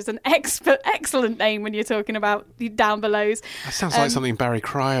 actually, which is an excellent name when you're talking about the down belows. That sounds like something Barry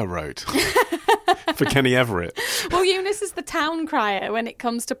Cryer wrote for Kenny Everett. Well, Eunice is the town crier when it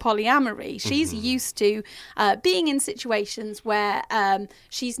comes to polyamory. She's used to being in situations where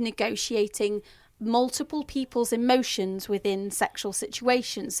she's negotiating multiple people's emotions within sexual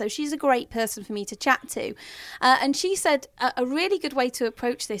situations. So she's a great person for me to chat to. And she said a really good way to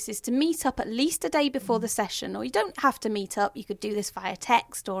approach this is to meet up at least a day before the session, or you don't have to meet up. You could do this via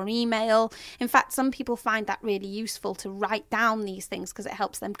text or email. In fact, some people find that really useful to write down these things because it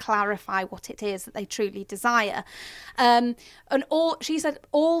helps them clarify what it is that they truly desire. She said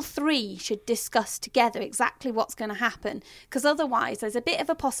all three should discuss together exactly what's going to happen, because otherwise there's a bit of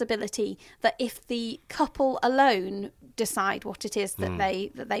a possibility that if the couple alone decide what it is that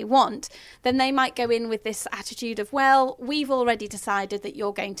they want, then they might go in with this attitude of, well, we've already decided that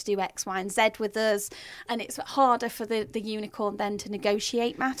you're going to do X, Y and Z with us, and it's harder for the unicorn then to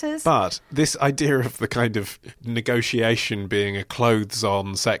negotiate matters. But this idea of the kind of negotiation being a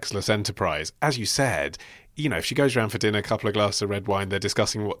clothes-on, sexless enterprise, as you said, you know, if she goes around for dinner, a couple of glasses of red wine, they're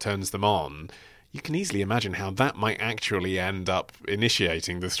discussing what turns them on, you can easily imagine how that might actually end up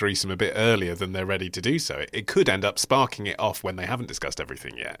initiating the threesome a bit earlier than they're ready to do so. It could end up sparking it off when they haven't discussed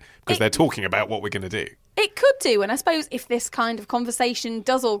everything yet, because they're talking about what we're going to do. It could do, and I suppose if this kind of conversation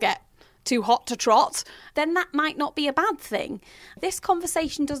does all get too hot to trot, then that might not be a bad thing. This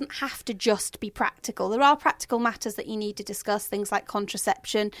conversation doesn't have to just be practical. There are practical matters that you need to discuss, things like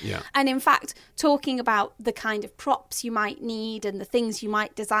contraception. Yeah. And in fact, talking about the kind of props you might need and the things you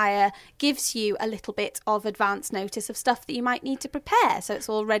might desire gives you a little bit of advance notice of stuff that you might need to prepare. So it's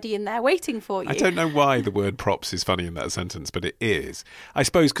already in there waiting for you. I don't know why the word props is funny in that sentence, but it is. I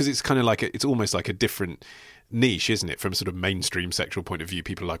suppose because it's kind of like, it's almost like a different niche, isn't it? From a sort of mainstream sexual point of view,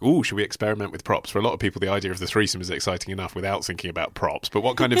 people are like, oh, should we experiment with props? For a lot of people, the idea of the threesome is exciting enough without thinking about props. But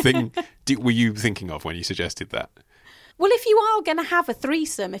what kind of thing were you thinking of when you suggested that? Well, if you are going to have a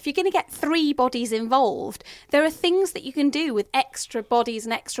threesome, if you're going to get three bodies involved, there are things that you can do with extra bodies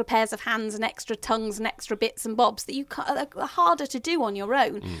and extra pairs of hands and extra tongues and extra bits and bobs that are harder to do on your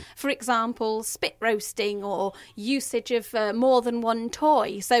own. For example, spit roasting or usage of more than one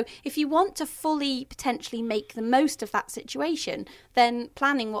toy. So if you want to fully potentially make the most of that situation, then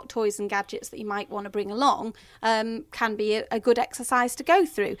planning what toys and gadgets that you might want to bring along can be a good exercise to go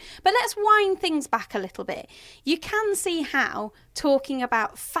through. But let's wind things back a little bit. You can see how talking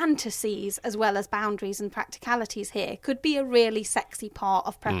about fantasies as well as boundaries and practicalities here could be a really sexy part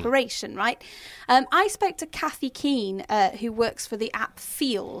of preparation, right? I spoke to Kathy Keane, who works for the app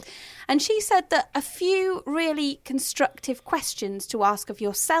Field, and she said that a few really constructive questions to ask of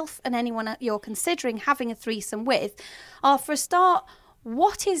yourself and anyone you're considering having a threesome with are, for a start,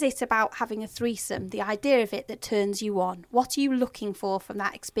 what is it about having a threesome, the idea of it, that turns you on? What are you looking for from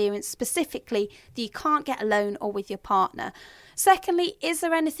that experience specifically that you can't get alone or with your partner? Secondly, is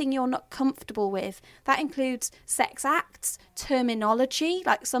there anything you're not comfortable with? That includes sex acts, terminology,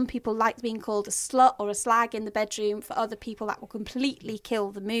 like some people like being called a slut or a slag in the bedroom. For other people, that will completely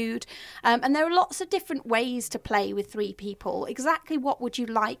kill the mood. And there are lots of different ways to play with three people. Exactly what would you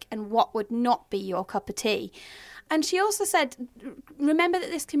like and what would not be your cup of tea? And she also said, remember that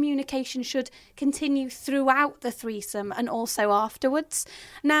this communication should continue throughout the threesome and also afterwards.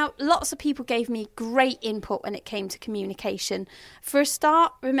 Now, lots of people gave me great input when it came to communication. For a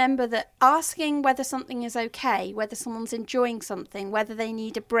start, remember that asking whether something is okay, whether someone's enjoying something, whether they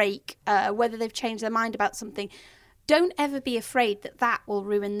need a break, whether they've changed their mind about something, don't ever be afraid that that will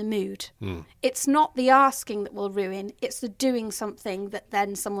ruin the mood. It's not the asking that will ruin, it's the doing something that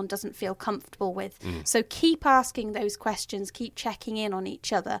then someone doesn't feel comfortable with. So keep asking those questions, keep checking in on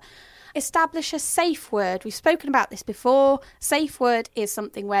each other. Establish a safe word. We've spoken about this before. Safe word is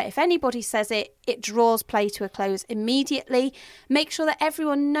something where if anybody says it, it draws play to a close immediately. Make sure that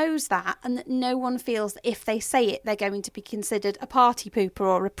everyone knows that and that no one feels that if they say it, they're going to be considered a party pooper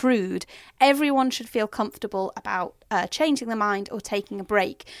or a prude. Everyone should feel comfortable about changing their mind or taking a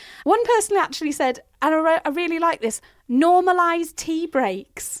break. One person actually said, and I really like this, normalise tea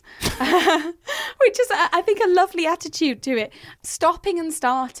breaks, which is, I think, a lovely attitude to it. Stopping and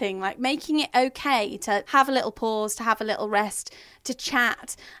starting, like making it okay to have a little pause, to have a little rest, to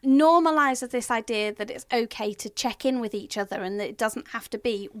chat. Normalise this idea that it's okay to check in with each other and that it doesn't have to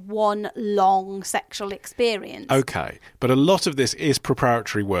be one long sexual experience. Okay, but a lot of this is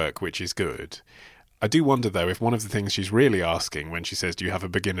preparatory work, which is good. I do wonder, though, if one of the things she's really asking when she says, do you have a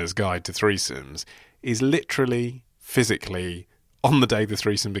beginner's guide to threesomes, is literally, physically, on the day the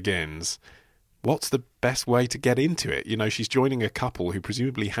threesome begins, what's the best way to get into it? You know, she's joining a couple who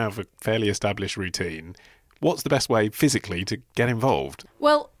presumably have a fairly established routine. What's the best way physically to get involved?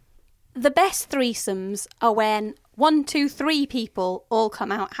 Well, the best threesomes are when 1, 2, 3 people all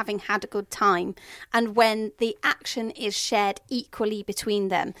come out having had a good time, and when the action is shared equally between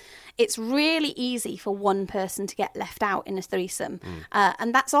them, it's really easy for one person to get left out in a threesome.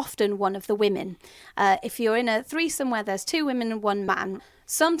 And that's often one of the women. If you're in a threesome where there's 2 women and 1 man,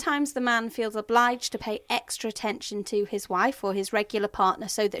 sometimes the man feels obliged to pay extra attention to his wife or his regular partner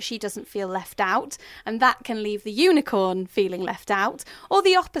so that she doesn't feel left out, and that can leave the unicorn feeling left out. Or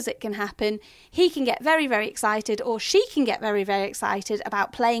the opposite can happen. He can get very, very excited, or she can get very, very excited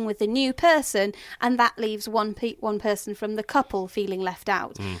about playing with the new person, and that leaves one person from the couple feeling left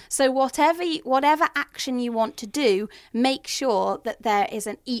out. So whatever action you want to do, make sure that there is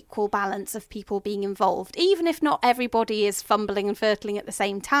an equal balance of people being involved. Even if not everybody is fumbling and fertling at the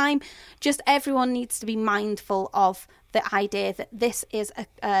same time, just everyone needs to be mindful of the idea that this is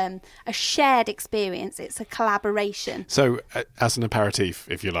a shared experience. It's a collaboration. So, as an aperitif,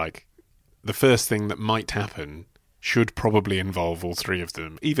 if you like, the first thing that might happen should probably involve all 3 of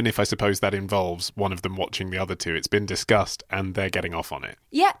them, even if I suppose that involves one of them watching the other 2. It's been discussed and they're getting off on it.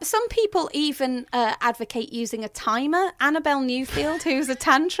 Yeah, some people even advocate using a timer. Annabelle Newfield, who's a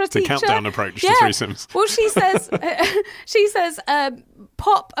tantra teacher. The countdown approach to threesomes. Well, she says,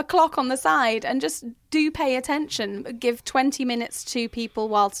 pop a clock on the side and just do pay attention. Give 20 minutes to people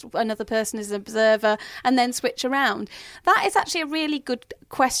whilst another person is an observer, and then switch around. That is actually a really good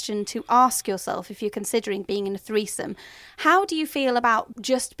question to ask yourself if you're considering being in a threesome. How do you feel about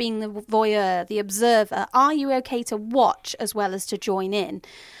just being the voyeur, the observer? Are you okay to watch as well as to join in?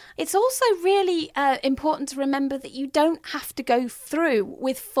 It's also really important to remember that you don't have to go through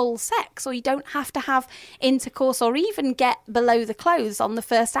with full sex, or you don't have to have intercourse or even get below the clothes on the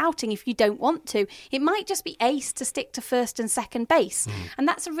first outing if you don't want to. It might just be ace to stick to first and second base. And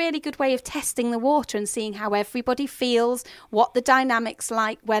that's a really good way of testing the water and seeing how everybody feels, what the dynamic's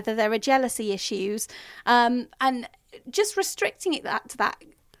like, whether there are jealousy issues, and just restricting it to that.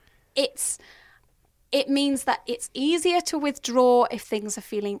 It means that it's easier to withdraw if things are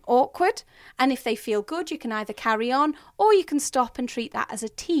feeling awkward, and if they feel good, you can either carry on or you can stop and treat that as a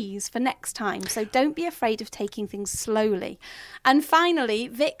tease for next time. So don't be afraid of taking things slowly. And finally,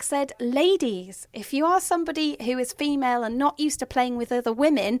 Vic said, ladies, if you are somebody who is female and not used to playing with other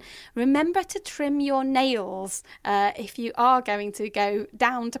women, remember to trim your nails if you are going to go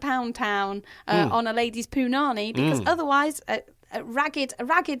down to Pound Town on a lady's punani, because otherwise a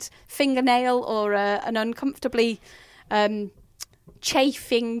ragged fingernail or an uncomfortably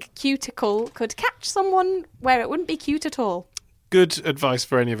chafing cuticle could catch someone where it wouldn't be cute at all. Good advice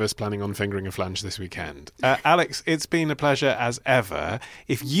for any of us planning on fingering a flange this weekend. Alex, it's been a pleasure as ever.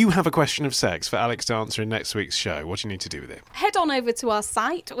 If you have a question of sex for Alex to answer in next week's show, what do you need to do with it? Head on over to our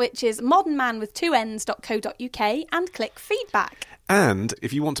site, which is modernmanwith2ns.co.uk, and click feedback. And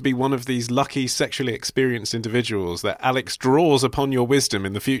if you want to be one of these lucky sexually experienced individuals that Alex draws upon your wisdom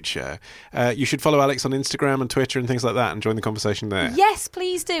in the future, you should follow Alex on Instagram and Twitter and things like that and join the conversation there. Yes,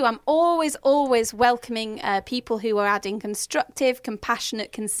 please do. I'm always welcoming people who are adding constructive,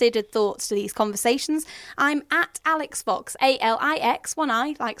 compassionate, considered thoughts to these conversations. I'm at Alex Fox, ALIX, one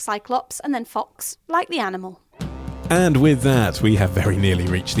I, like Cyclops, and then Fox, like the animal. And with that, we have very nearly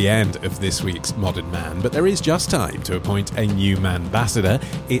reached the end of this week's Modern Man, but there is just time to appoint a new man-ambassador.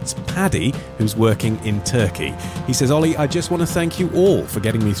 It's Paddy, who's working in Turkey. He says, Ollie, I just want to thank you all for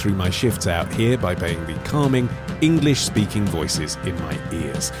getting me through my shifts out here by being the calming, English-speaking voices in my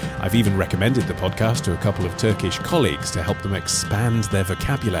ears. I've even recommended the podcast to a couple of Turkish colleagues to help them expand their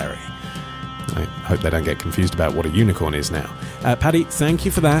vocabulary. I hope they don't get confused about what a unicorn is now. Paddy, thank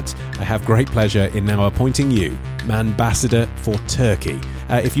you for that. I have great pleasure in now appointing you Man-ambassador for Turkey.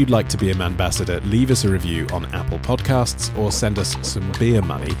 If you'd like to be a Man-ambassador, leave us a review on Apple Podcasts or send us some beer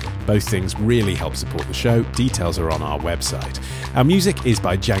money. Both things really help support the show. Details are on our website. Our music is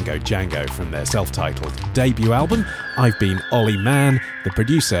by Django from their self-titled debut album. I've been Ollie Mann, the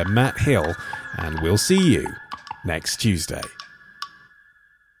producer Matt Hill, and we'll see you next Tuesday.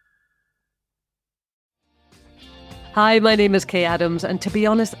 Hi, my name is Kay Adams, and to be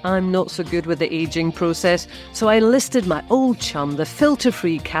honest, I'm not so good with the ageing process, so I enlisted my old chum, the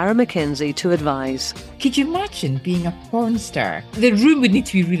filter-free Cara McKenzie, to advise. Could you imagine being a porn star? The room would need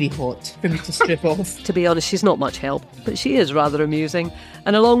to be really hot for me to strip off. To be honest, she's not much help, but she is rather amusing.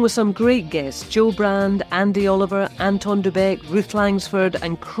 And along with some great guests, Joe Brand, Andy Oliver, Anton Dubeck, Ruth Langsford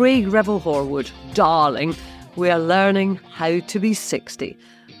and Craig Revel-Horwood, darling, we are learning how to be 60.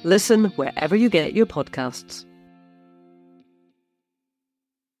 Listen wherever you get your podcasts.